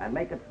 And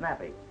make it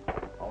snappy.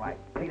 All right,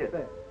 meet us.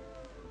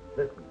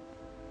 Listen,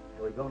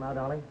 shall we go now,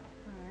 darling?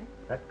 All right.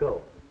 Let's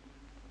go.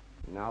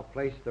 Now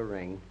place the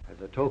ring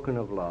as a token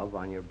of love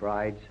on your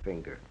bride's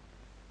finger.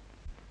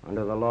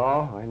 Under the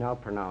law, I now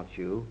pronounce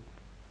you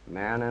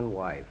man and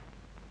wife.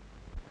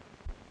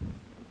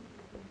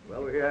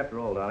 Well, we're here after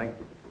all, darling.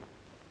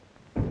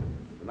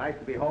 It's nice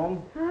to be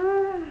home.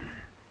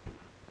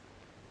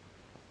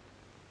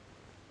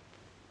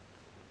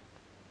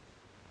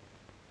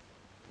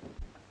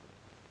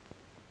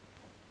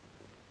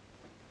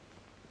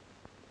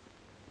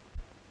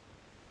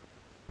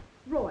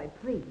 Roy,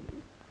 please.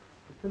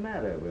 What's the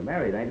matter? We're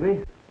married, ain't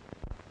we?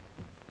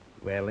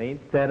 Well,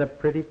 ain't that a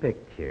pretty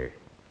picture?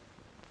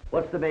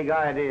 What's the big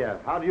idea?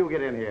 How do you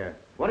get in here?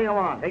 What do you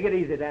want? Take it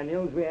easy,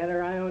 Daniels. We had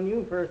our eye on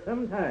you for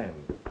some time.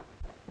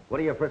 What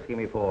are you frisking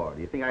me for?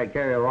 Do you think I'd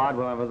carry a rod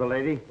when I was a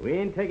lady? We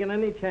ain't taking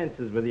any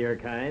chances with your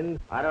kind.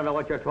 I don't know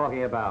what you're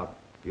talking about.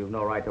 You've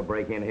no right to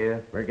break in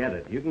here. Forget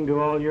it. You can do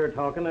all your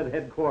talking at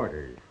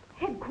headquarters.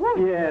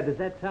 Headquarters? Yeah, does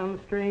that sound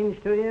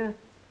strange to you?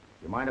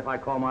 You mind if I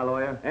call my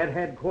lawyer? At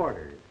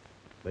headquarters.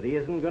 But he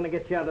isn't going to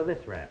get you out of this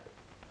rap.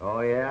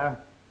 Oh, yeah?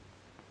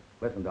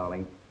 Listen,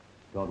 darling,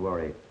 don't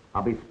worry.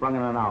 I'll be sprung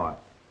in an hour.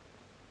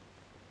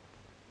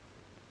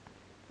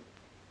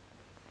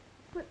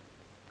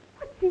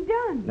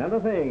 done? Not a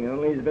thing,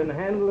 only he's been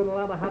handling a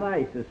lot of hot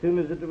ice as soon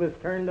as it was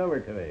turned over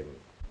to him.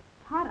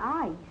 Hot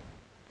ice?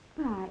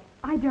 But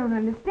I don't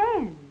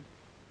understand.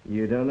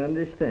 You don't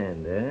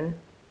understand, eh?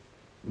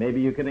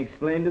 Maybe you can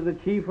explain to the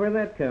chief where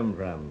that come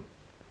from.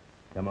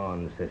 Come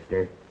on,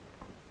 sister.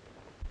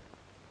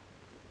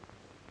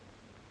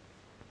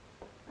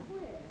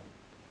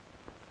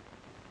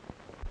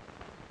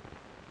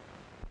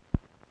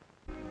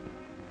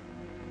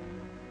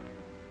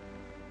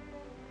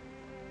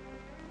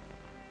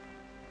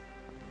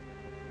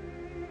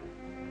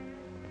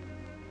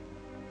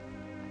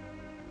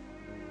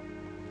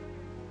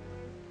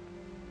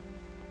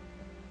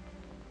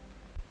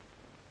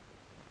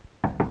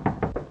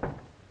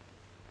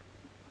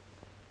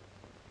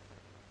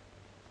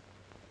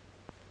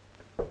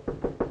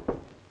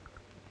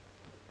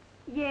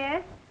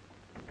 Yes?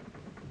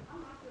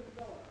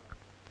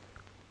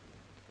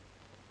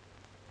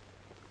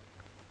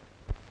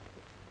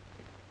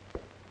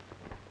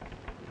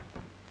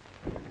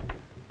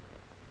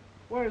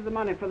 Where's the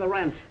money for the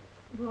rent?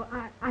 Well,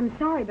 I'm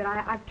sorry, but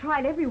I've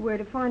tried everywhere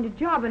to find a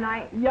job, and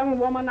Young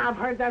woman, I've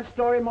heard that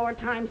story more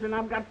times than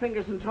I've got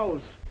fingers and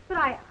toes. But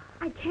I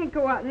can't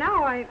go out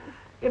now.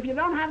 If you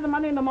don't have the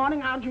money in the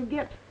morning, how'd you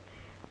get?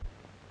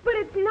 But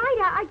it's night.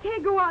 I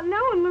can't go out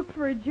now and look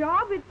for a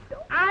job.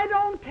 I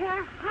don't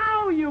care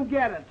how you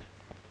get it.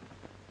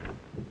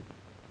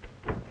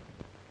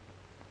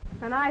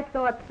 And I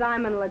thought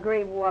Simon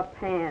Legree wore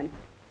pants.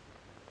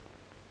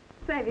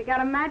 Say, have you got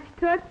a match,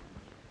 Toots?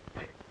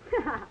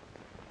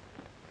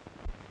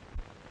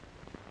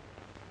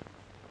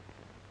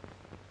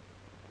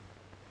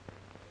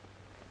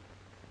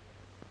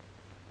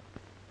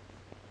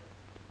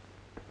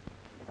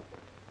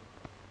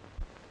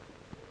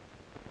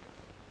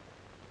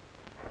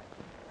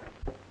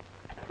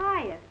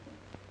 Hiya.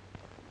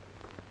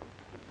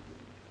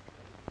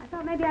 I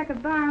thought maybe I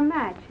could borrow a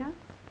match, huh?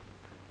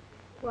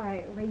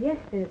 Why, yes,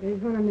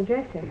 there's one on the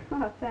dresser.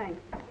 Oh,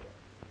 thanks.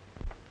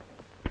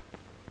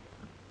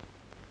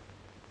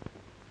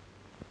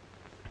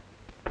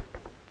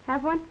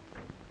 Have one?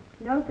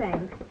 No,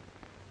 thanks.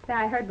 Say,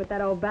 I heard what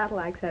that old battle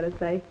axe had to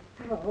say.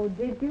 Oh,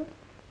 did you?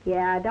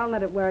 Yeah, don't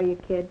let it worry you,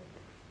 kid.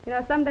 You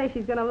know, someday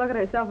she's going to look at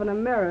herself in a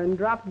mirror and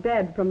drop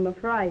dead from the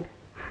fright.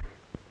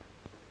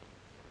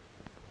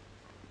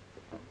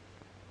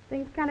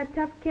 Things kind of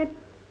tough, kid?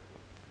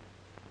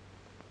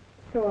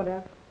 Sort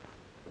of.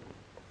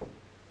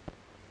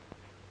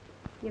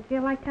 You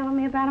feel like telling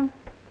me about him?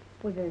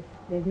 Well,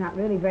 there's not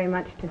really very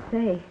much to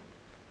say.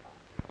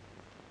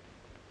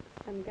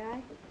 Some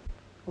guy?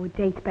 Oh, it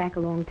dates back a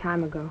long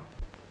time ago.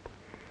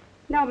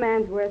 No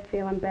man's worth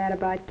feeling bad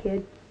about,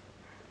 kid.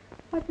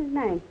 What's his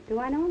name? Do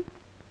I know him?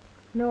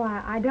 No,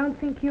 I don't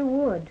think you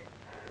would.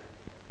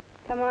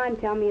 Come on,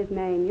 tell me his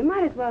name. You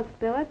might as well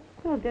spill it.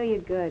 It'll do you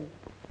good.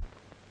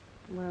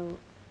 Well,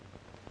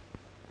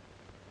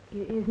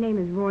 his name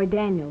is Roy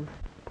Daniels.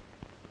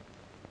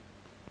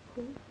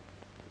 Who?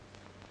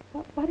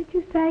 What did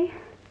you say?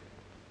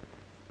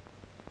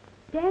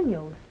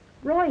 Daniels.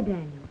 Roy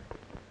Daniels.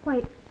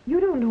 Wait, you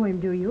don't know him,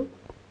 do you?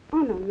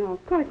 Oh, no,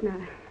 of course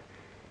not.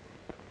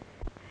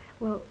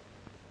 Well,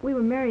 we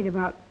were married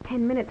about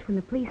 10 minutes when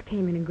the police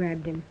came in and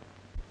grabbed him.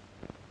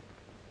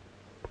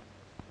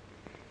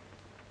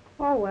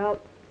 Oh, well,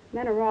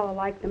 men are all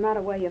alike, no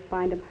matter where you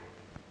find them.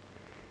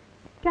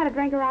 Got a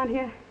drink around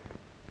here?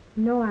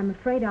 No, I'm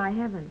afraid I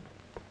haven't.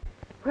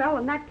 Well,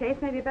 in that case,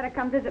 maybe you better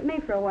come visit me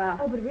for a while.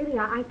 Oh, but really,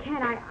 I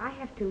can't. I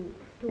have to...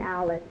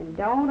 Now, listen,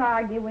 don't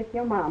argue with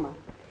your mama.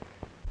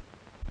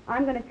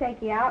 I'm going to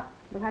take you out.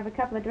 We'll have a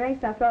couple of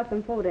drinks. I'll throw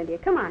some food into you.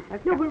 Come on.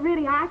 No, but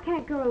really, I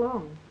can't go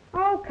along.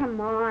 Oh, come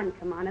on.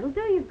 It'll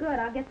do you good.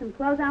 I'll get some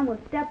clothes on. We'll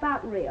step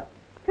out real.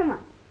 Come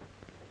on.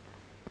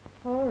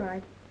 All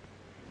right.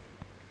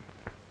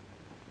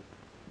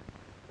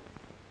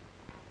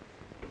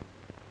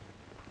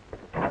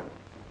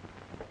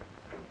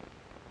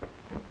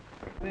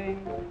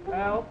 Nothing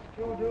else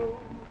to do.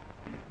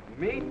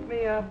 Meet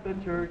me at the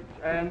church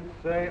and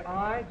say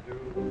I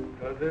do,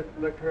 'cause it's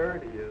the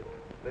courteous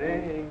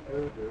thing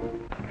to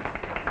do.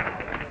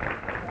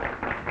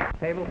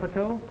 Table for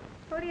two?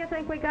 Who do you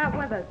think we got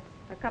with us?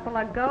 A couple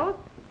of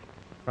ghosts?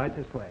 Right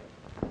this way.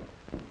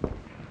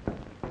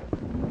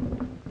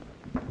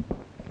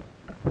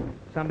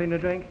 Something to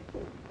drink?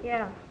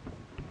 Yeah.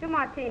 2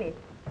 martinis.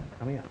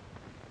 Coming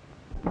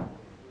up.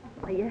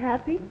 Are you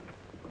happy?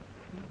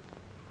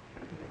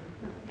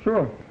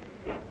 Sure.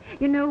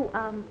 You know,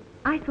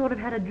 I sort of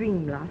had a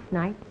dream last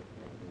night.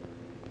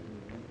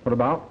 What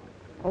about?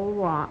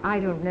 Oh, I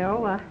don't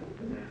know.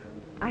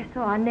 I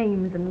saw our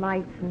names and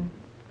lights, and,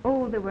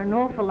 there were an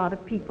awful lot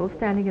of people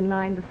standing in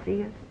line to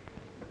see us.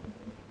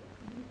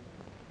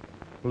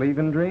 Believe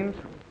in dreams?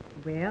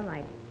 Well,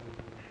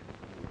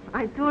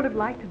 I'd sort of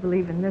like to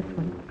believe in this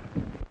one.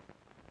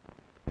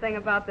 The thing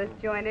about this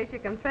joint is you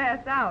can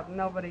pass out and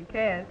nobody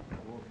cares.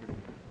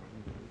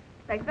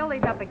 Hey, fill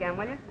these up again,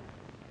 will you?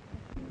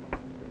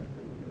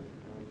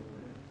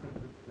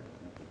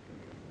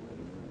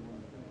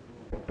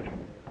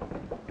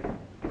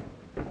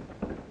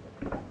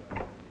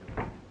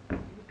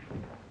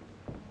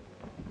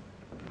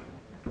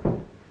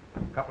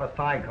 a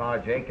sidecar,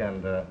 Jake,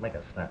 and make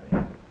it snappy.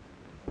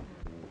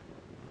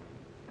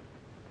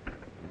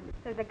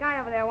 There's a guy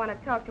over there I want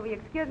to talk to. Will you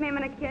excuse me a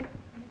minute, kid?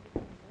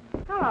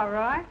 Hello,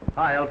 Roy.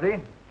 Hi, Elsie.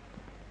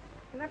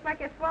 You look like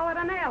you swallowed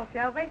a nail,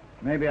 Shelby.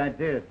 Maybe I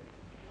did.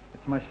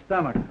 It's my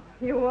stomach.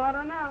 You ought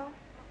to know.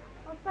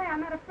 Well, say, I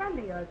met a friend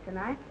of yours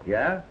tonight.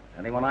 Yeah?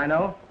 Anyone I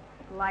know?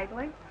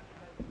 Lightly.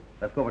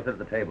 Let's go over to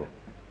the table.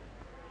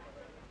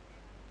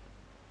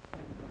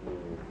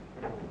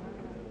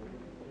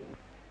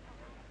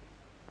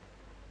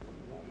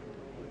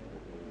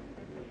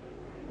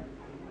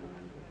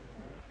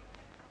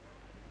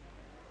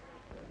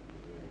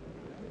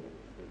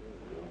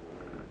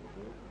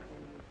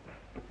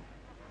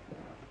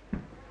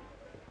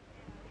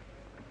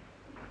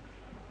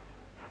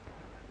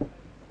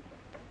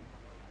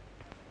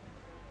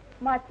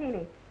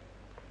 Martini.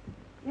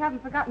 You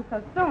haven't forgotten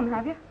so soon,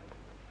 have you?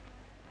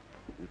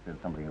 You said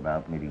something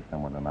about meeting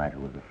someone tonight who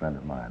was a friend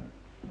of mine.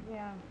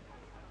 Yeah.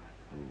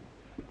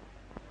 Who?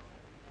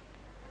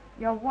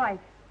 Your wife.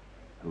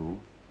 Who?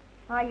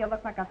 Why, you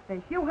look like a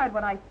fish. You heard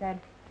what I said.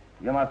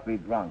 You must be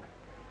drunk.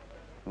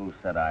 Who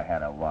said I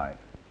had a wife?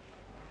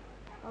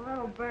 A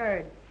little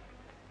bird.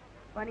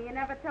 Funny you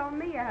never told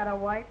me you had a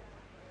wife.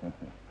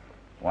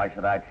 Why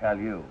should I tell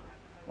you?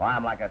 Why,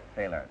 I'm like a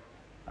sailor.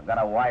 I've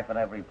got a wife at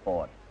every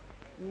port.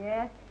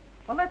 Yes?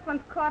 Well, this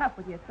one's caught up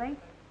with you, see?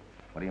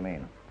 What do you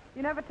mean?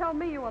 You never told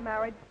me you were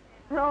married.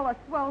 And all the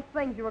swell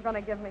things you were going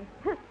to give me.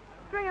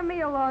 Stringing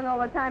me along all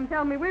the time,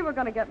 telling me we were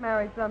going to get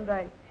married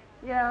someday.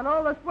 Yeah, and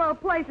all the swell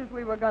places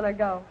we were going to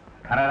go.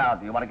 Cut it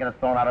out. Do you want to get us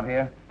thrown out of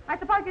here? I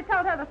suppose you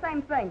told her the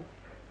same thing.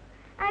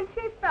 And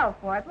she fell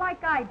for it,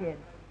 like I did.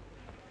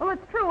 Well,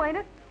 it's true, ain't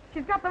it?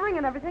 She's got the ring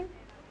and everything.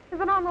 Is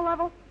it on the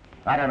level?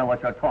 I don't know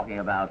what you're talking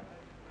about.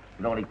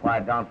 You'd only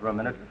quiet down for a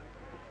minute.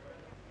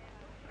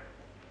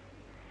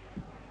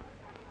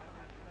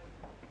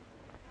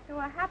 To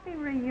a happy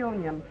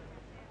reunion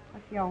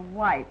with your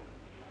wife.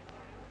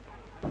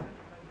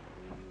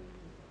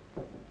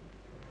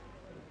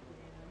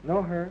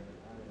 Know her?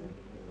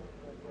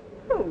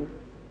 Who?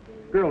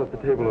 Girl at the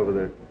table over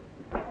there.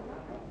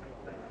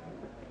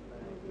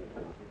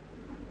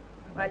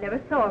 I never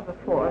saw her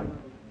before.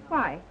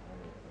 Why?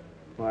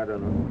 Oh, I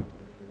don't know.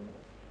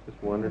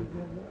 Just wondered.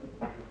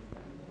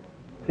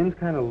 Seems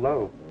kind of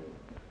low.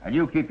 And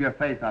you keep your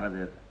face out of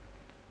this.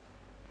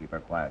 Keep her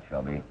quiet,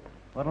 Shelby.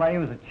 What'll I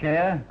use, a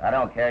chair? I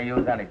don't care.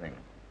 Use anything.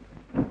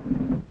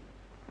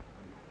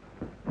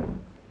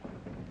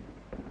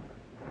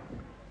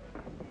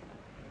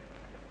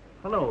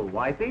 Hello,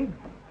 wifey.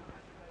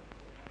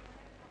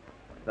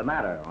 What's the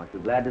matter? Aren't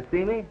you glad to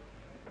see me?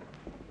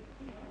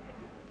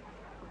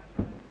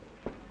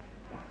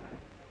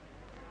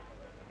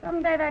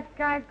 Someday that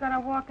guy's gonna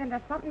walk into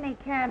something he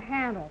can't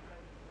handle.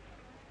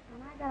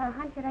 And I got a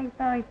hunch it ain't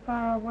very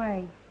far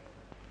away.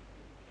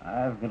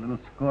 I've got a little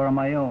score of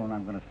my own.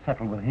 I'm going to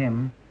settle with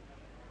him.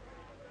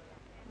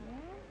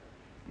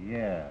 Yeah?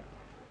 Yeah.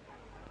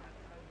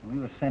 When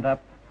we were sent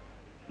up,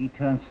 he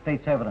turned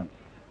state's evidence.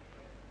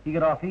 He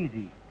got off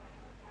easy.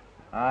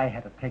 I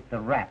had to take the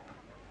rap.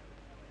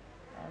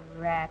 A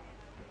rat.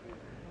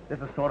 This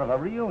is sort of a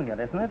reunion,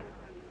 isn't it?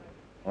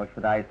 Or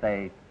should I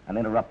say, an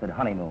interrupted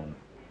honeymoon?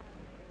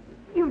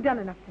 You've done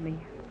enough to me.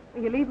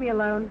 Will you leave me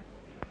alone?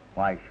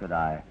 Why should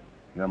I?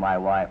 You're my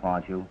wife,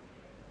 aren't you?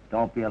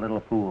 Don't be a little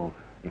fool.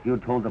 If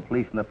you'd told the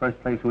police in the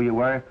first place who you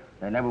were,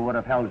 they never would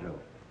have held you.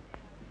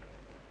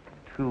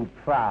 Too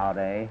proud,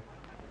 eh?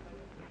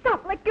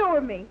 Stop! Let go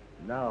of me!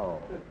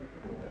 No.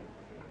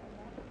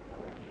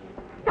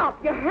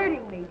 Stop! You're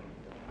hurting me!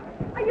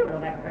 Are you...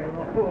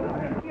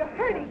 You're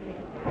hurting me!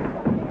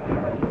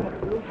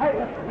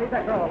 Hey, leave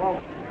that girl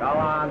alone. Go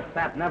on,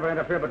 Sap. Never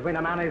interfere between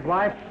a man and his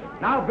wife.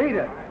 Now beat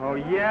it. Oh,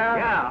 yeah?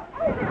 Yeah.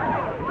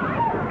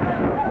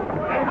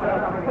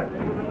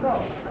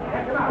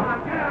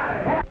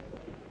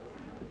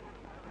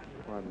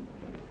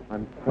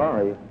 I'm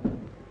sorry.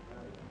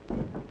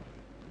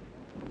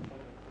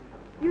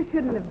 You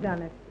shouldn't have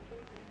done it.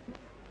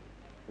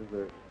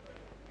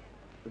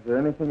 Is there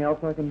anything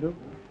else I can do?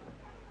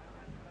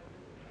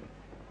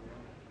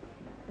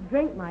 A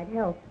drink might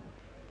help.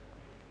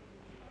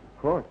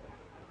 Of course.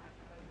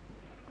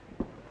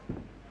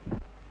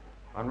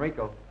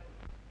 Enrico,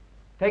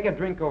 take a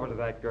drink over to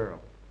that girl.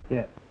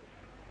 Yeah.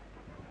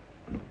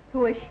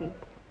 Who is she?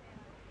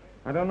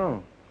 I don't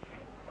know.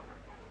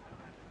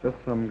 Just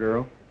some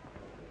girl.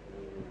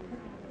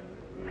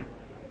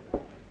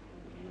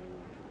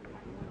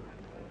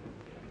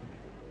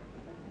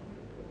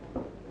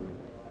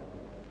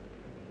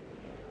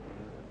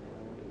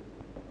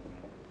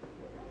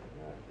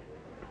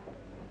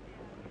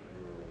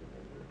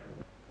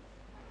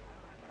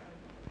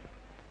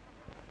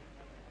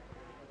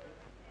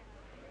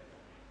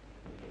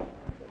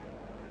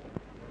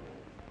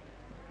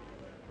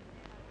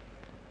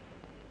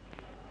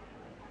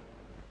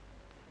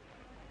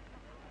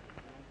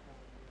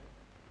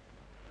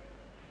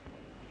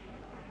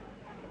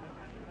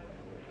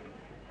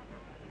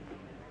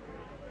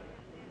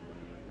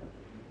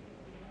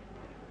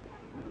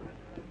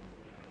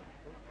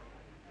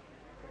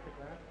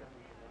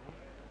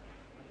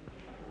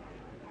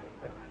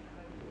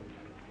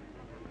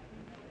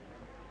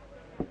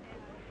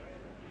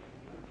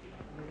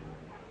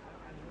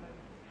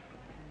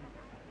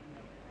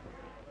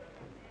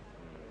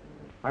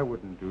 I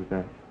wouldn't do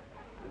that.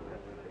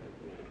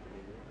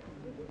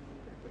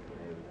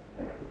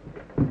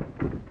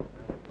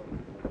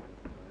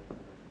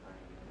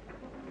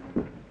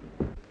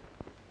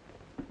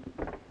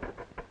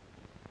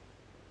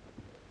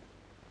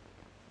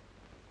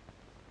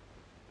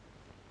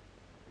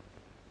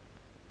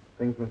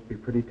 Things must be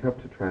pretty tough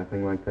to try a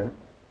thing like that.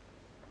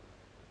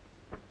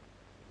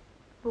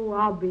 Oh,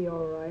 I'll be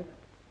all right.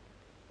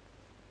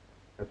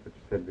 That's what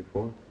you said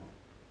before.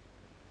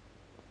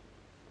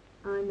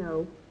 I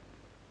know.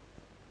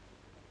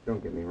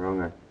 Don't get me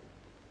wrong.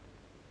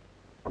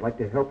 I'd like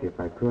to help you if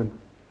I could.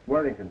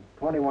 Worthington,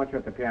 Tony wants you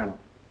at the piano.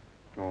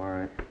 Oh, all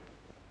right.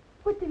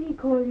 What did he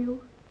call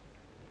you?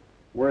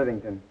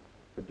 Worthington.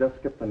 But just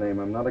skip the name.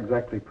 I'm not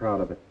exactly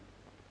proud of it.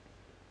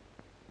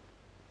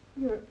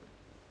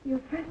 Your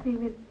first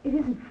name, it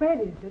isn't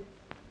Fred, is it?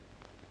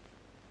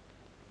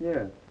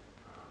 Yes.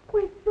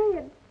 Wait,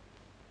 Fred.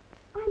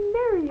 I'm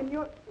Marion,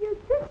 your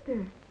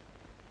sister.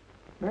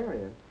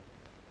 Marion?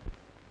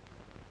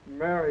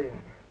 Marion.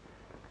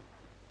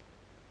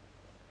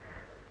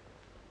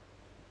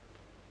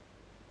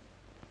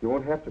 You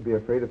won't have to be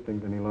afraid of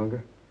things any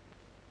longer.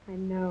 I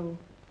know.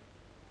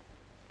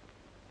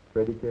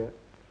 Freddie cat?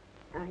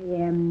 I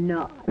am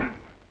not.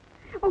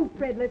 Oh,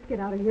 Fred, let's get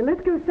out of here.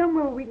 Let's go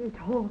somewhere where we can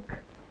talk.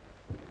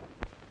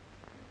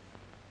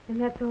 And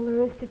that's all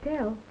there is to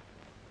tell.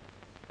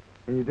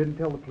 And you didn't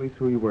tell the police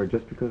who you were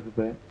just because of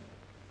that?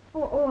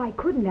 Oh, I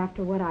couldn't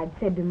after what I'd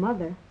said to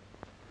Mother.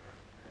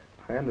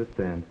 I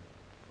understand.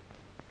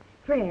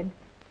 Fred,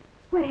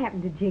 what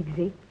happened to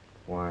Jigsy?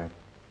 Why,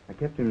 I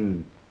kept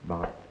him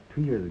about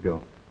 2 years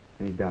ago,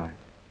 and he died.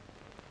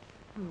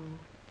 Oh,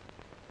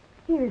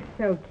 he was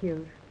so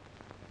cute.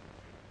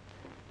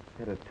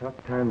 Had a tough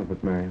time of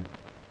it, Marion.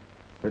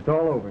 But it's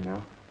all over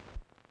now.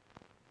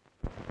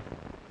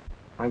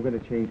 I'm going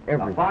to change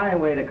everything. A fine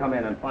way to come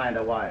in and find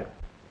a wife.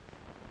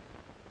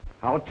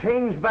 I'll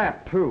change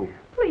that, too.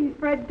 Please,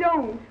 Fred,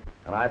 don't.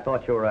 And I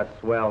thought you were a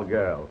swell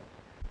girl.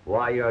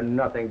 Why, you're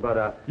nothing but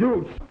a...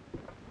 You...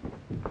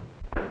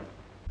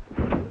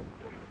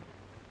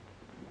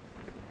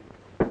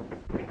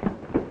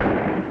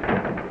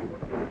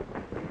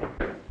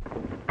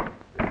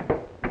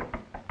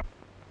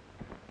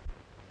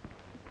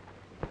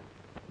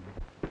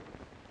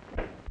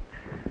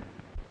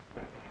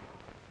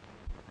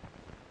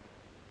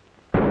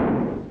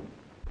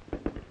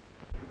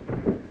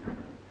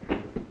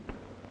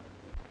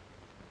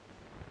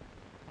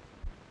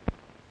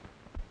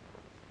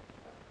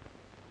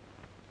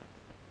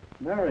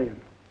 Marion.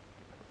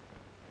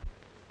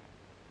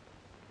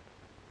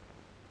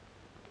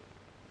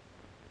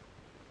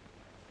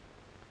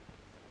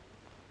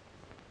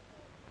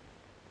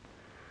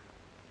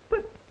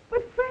 But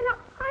Fred,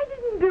 I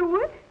didn't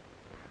do it.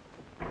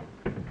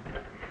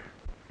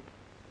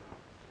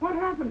 What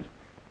happened?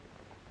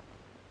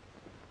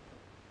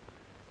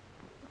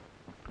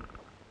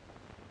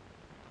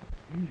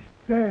 He's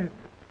dead.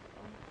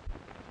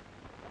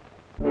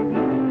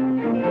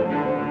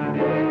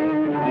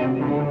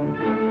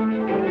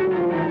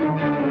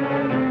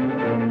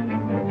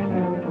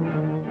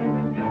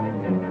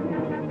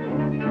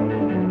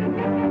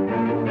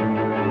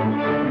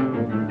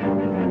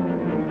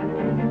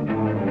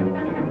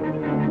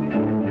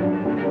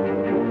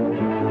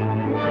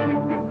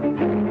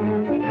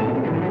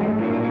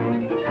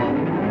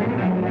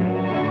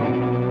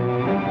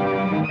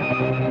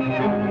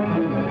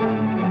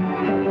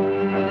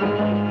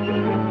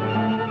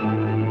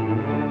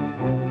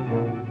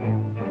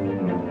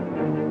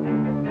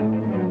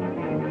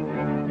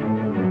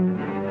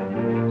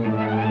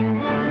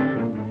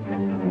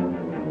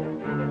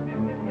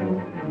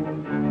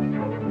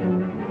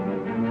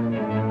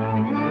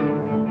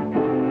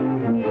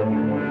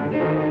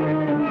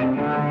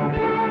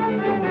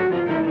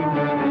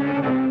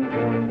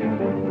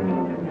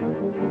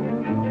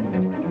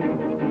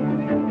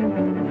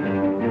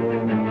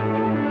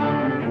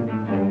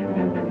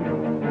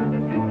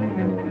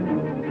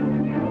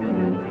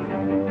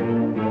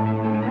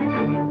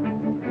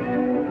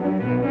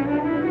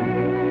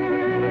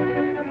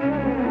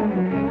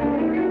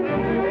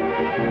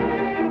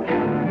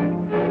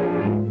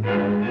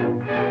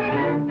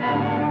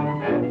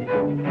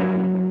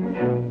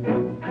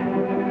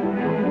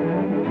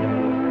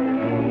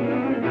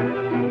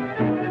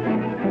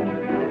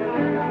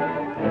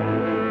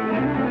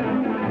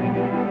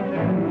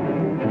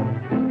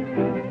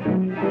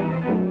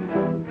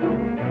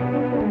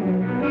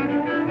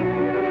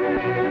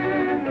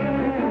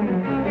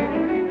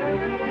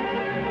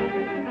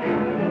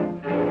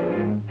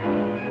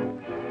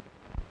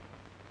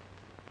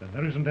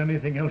 There isn't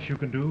anything else you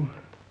can do?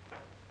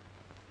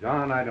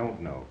 John, I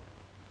don't know.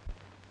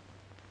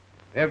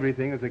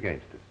 Everything is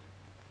against us.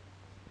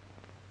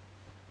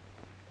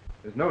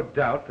 There's no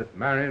doubt that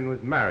Marion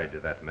was married to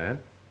that man.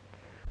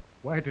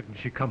 Why didn't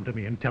she come to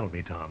me and tell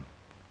me, Tom?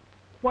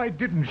 Why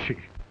didn't she?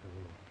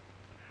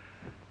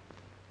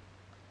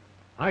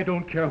 I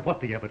don't care what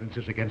the evidence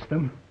is against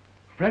them.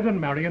 Fred and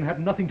Marion had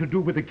nothing to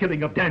do with the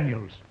killing of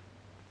Daniels.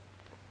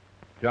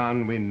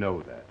 John, we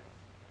know that.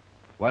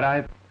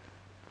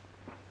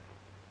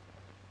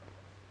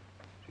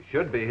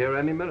 should be here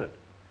any minute.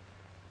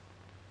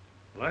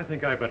 Well, I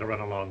think I better run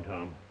along,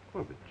 Tom.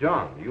 Well, but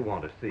John, you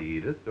want to see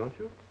Edith, don't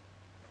you?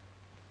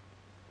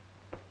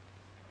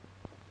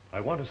 I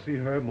want to see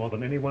her more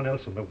than anyone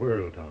else in the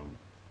world, Tom.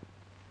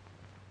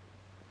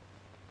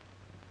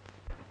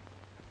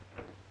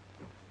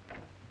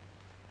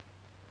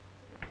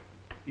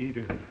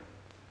 Edith.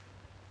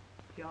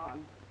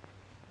 John.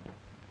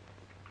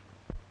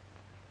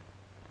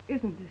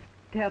 Isn't this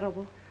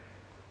terrible?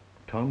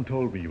 Tom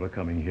told me you were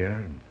coming here,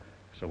 and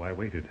so I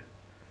waited.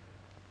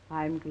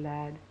 I'm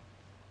glad.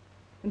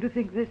 And to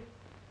think this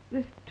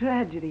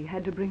tragedy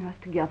had to bring us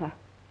together.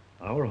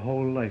 Our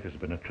whole life has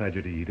been a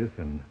tragedy, Edith,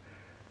 and,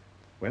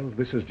 well,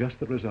 this is just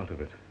the result of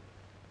it.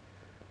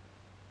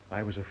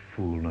 I was a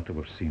fool not to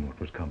have seen what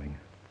was coming.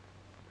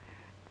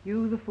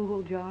 You the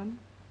fool, John?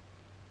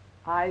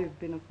 I've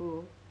been a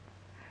fool.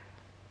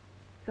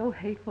 So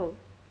hateful.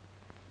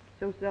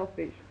 So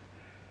selfish.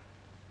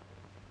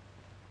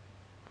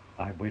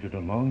 I've waited a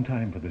long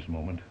time for this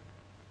moment.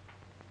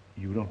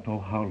 You don't know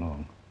how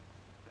long.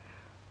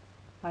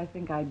 I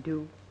think I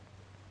do.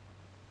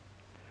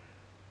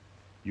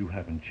 You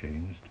haven't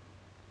changed.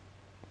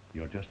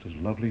 You're just as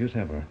lovely as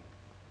ever.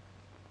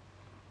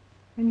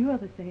 And you're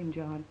the same,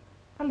 John.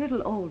 A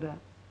little older.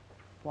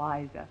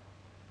 Wiser.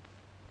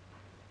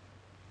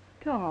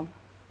 Tom.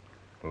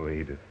 Oh,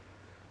 Edith,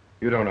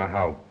 you don't know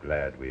how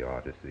glad we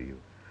are to see you.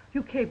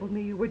 You cabled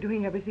me you were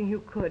doing everything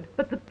you could,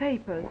 but the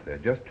papers... They're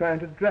just trying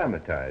to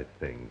dramatize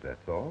things,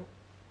 that's all.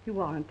 You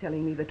aren't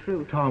telling me the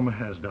truth. Tom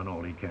has done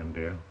all he can,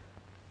 dear.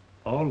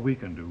 All we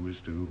can do is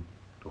to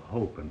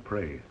hope and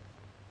pray.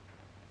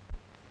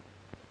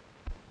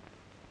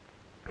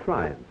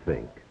 Try and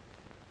think.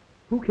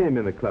 Who came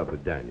in the club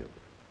with Daniels?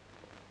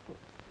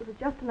 It was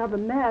just another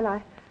man.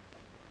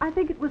 I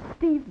think it was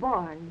Steve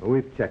Barnes.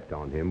 We've checked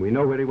on him. We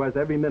know where he was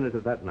every minute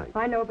of that night.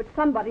 I know, but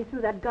somebody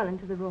threw that gun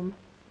into the room.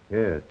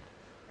 Yes.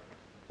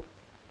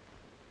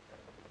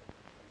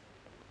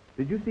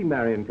 Did you see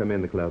Marion come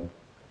in the club?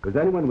 Was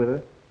anyone with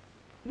her?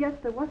 Yes,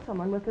 there was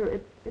someone with her.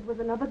 It was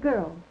another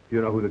girl. Do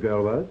you know who the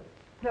girl was?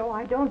 No,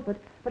 I don't,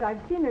 but I've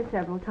seen her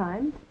several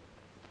times.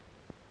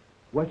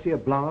 Was she a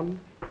blonde?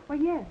 Well,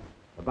 yes.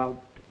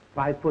 About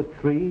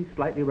 5'3",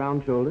 slightly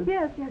round shoulders?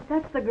 Yes,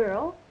 that's the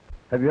girl.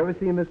 Have you ever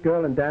seen this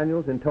girl and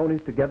Daniels and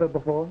Tony's together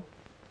before?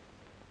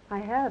 I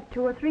have,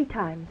 2 or 3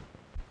 times.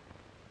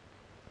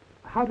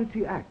 How did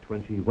she act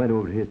when she went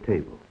over to his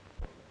table?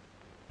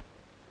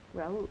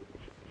 Well,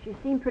 she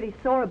seemed pretty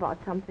sore about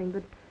something,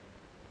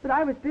 but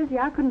I was busy.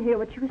 I couldn't hear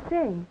what she was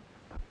saying.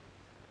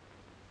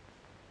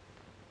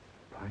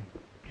 By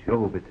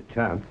Jove, it's a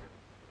chance.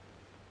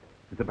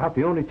 It's about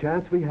the only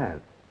chance we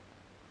have.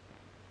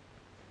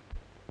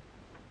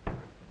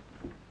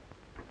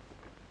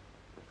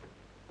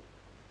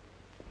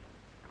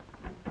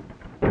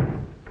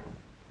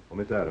 Oh,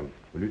 Miss Adams,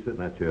 will you sit in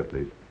that chair,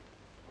 please?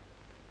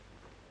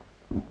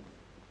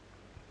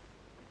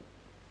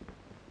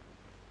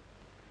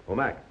 Oh,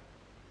 Mac,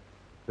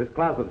 this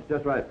closet's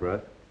just right for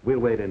us. We'll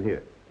wait in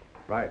here.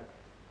 Right.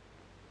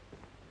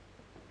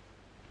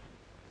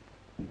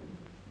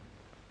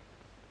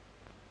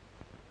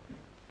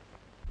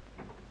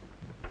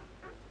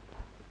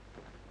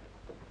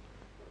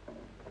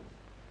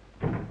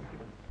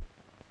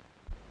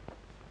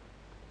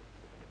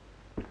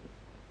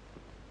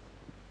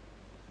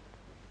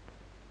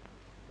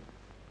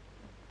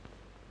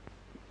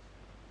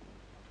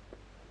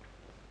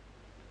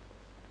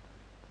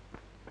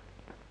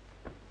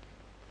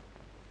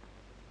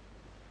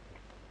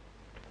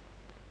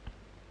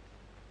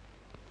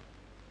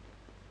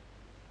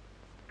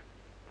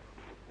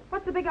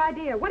 What's the big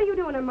idea? What are you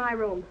doing in my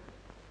room?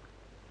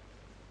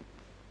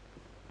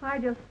 I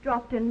just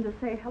dropped in to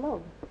say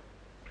hello.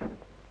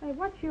 Hey,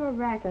 what's your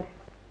racket?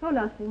 Oh,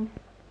 nothing.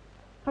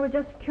 I was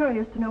just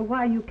curious to know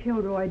why you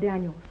killed Roy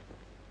Daniels.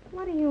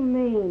 What do you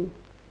mean?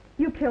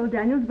 You killed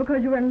Daniels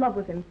because you were in love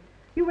with him.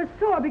 You were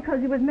sore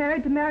because he was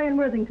married to Marion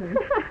Worthington.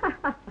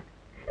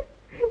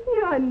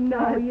 You're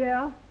nuts. Oh,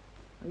 yeah?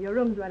 Well, your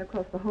room's right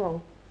across the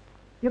hall.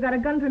 You got a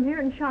gun from here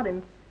and shot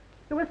him.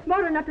 You were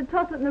smart enough to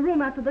toss it in the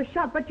room after the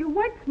shot, but you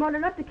weren't smart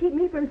enough to keep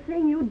me from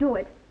seeing you do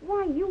it.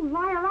 Why, you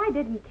liar, I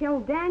didn't kill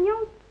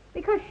Daniels.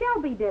 Because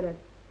Shelby did it.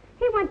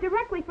 He went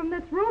directly from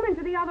this room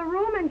into the other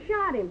room and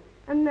shot him.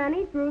 And then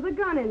he threw the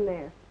gun in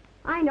there.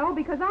 I know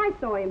because I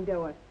saw him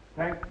do it.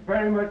 Thanks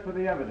very much for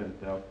the evidence,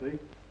 Elsie.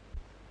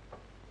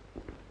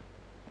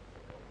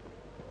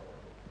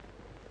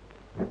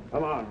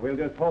 Come on, we'll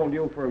just hold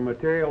you for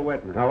material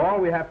witness. Now, all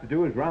we have to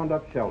do is round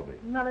up Shelby.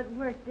 Well, it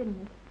worked,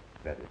 didn't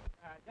it? Better.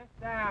 Just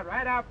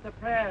right off the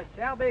press.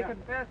 Shelby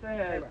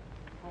confesses.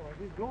 Oh,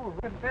 he's going.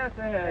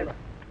 Confesses.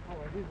 Oh,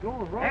 he's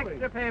going, Robbie.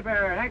 Extra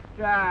paper,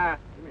 extra.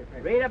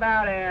 Read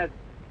about it.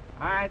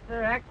 All right,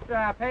 sir,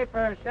 extra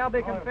paper.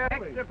 Shelby confesses.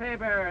 Extra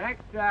paper,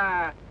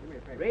 extra.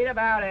 Read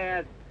about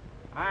it.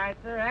 All right,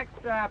 sir,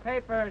 extra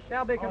paper.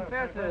 Shelby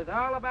confesses.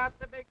 All about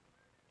the big...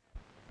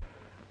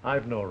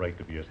 I've no right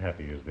to be as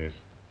happy as this.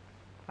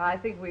 I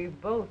think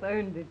we've both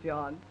earned it,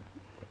 John.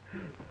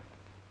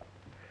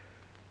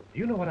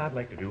 You know what I'd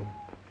like to do?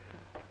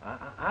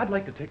 I'd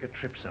like to take a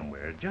trip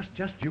somewhere, just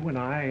you and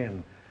I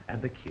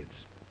and the kids.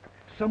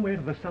 Somewhere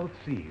to the South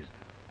Seas,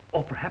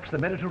 or perhaps the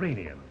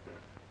Mediterranean.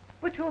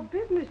 But your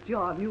business,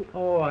 John,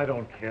 Oh, I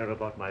don't care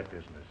about my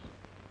business.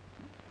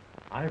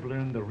 I've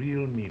learned the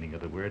real meaning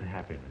of the word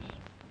happiness,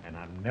 and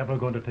I'm never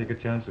going to take a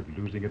chance of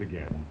losing it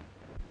again.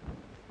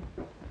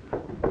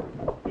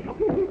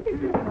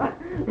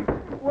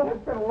 Well,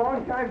 it's been a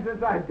long time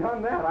since I've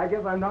done that. I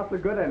guess I'm not so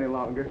good any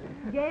longer.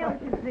 Gail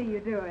should see you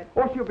do it.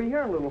 Oh, she'll be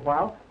here in a little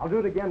while. I'll do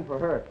it again for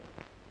her.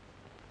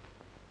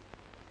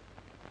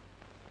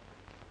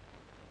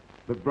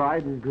 The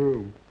bride and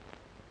groom.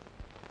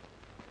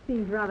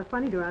 Seems rather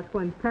funny to ask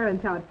one's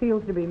parents how it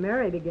feels to be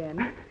married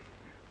again.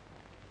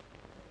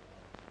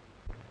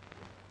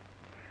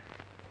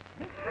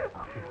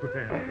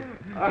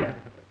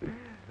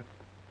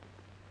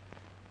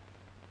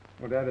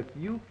 Well, Dad, if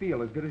you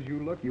feel as good as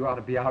you look, you ought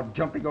to be out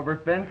jumping over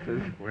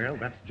fences. Well,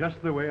 that's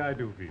just the way I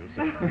do feel,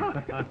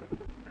 son.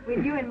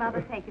 Will you and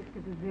Mother take us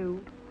to the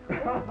zoo?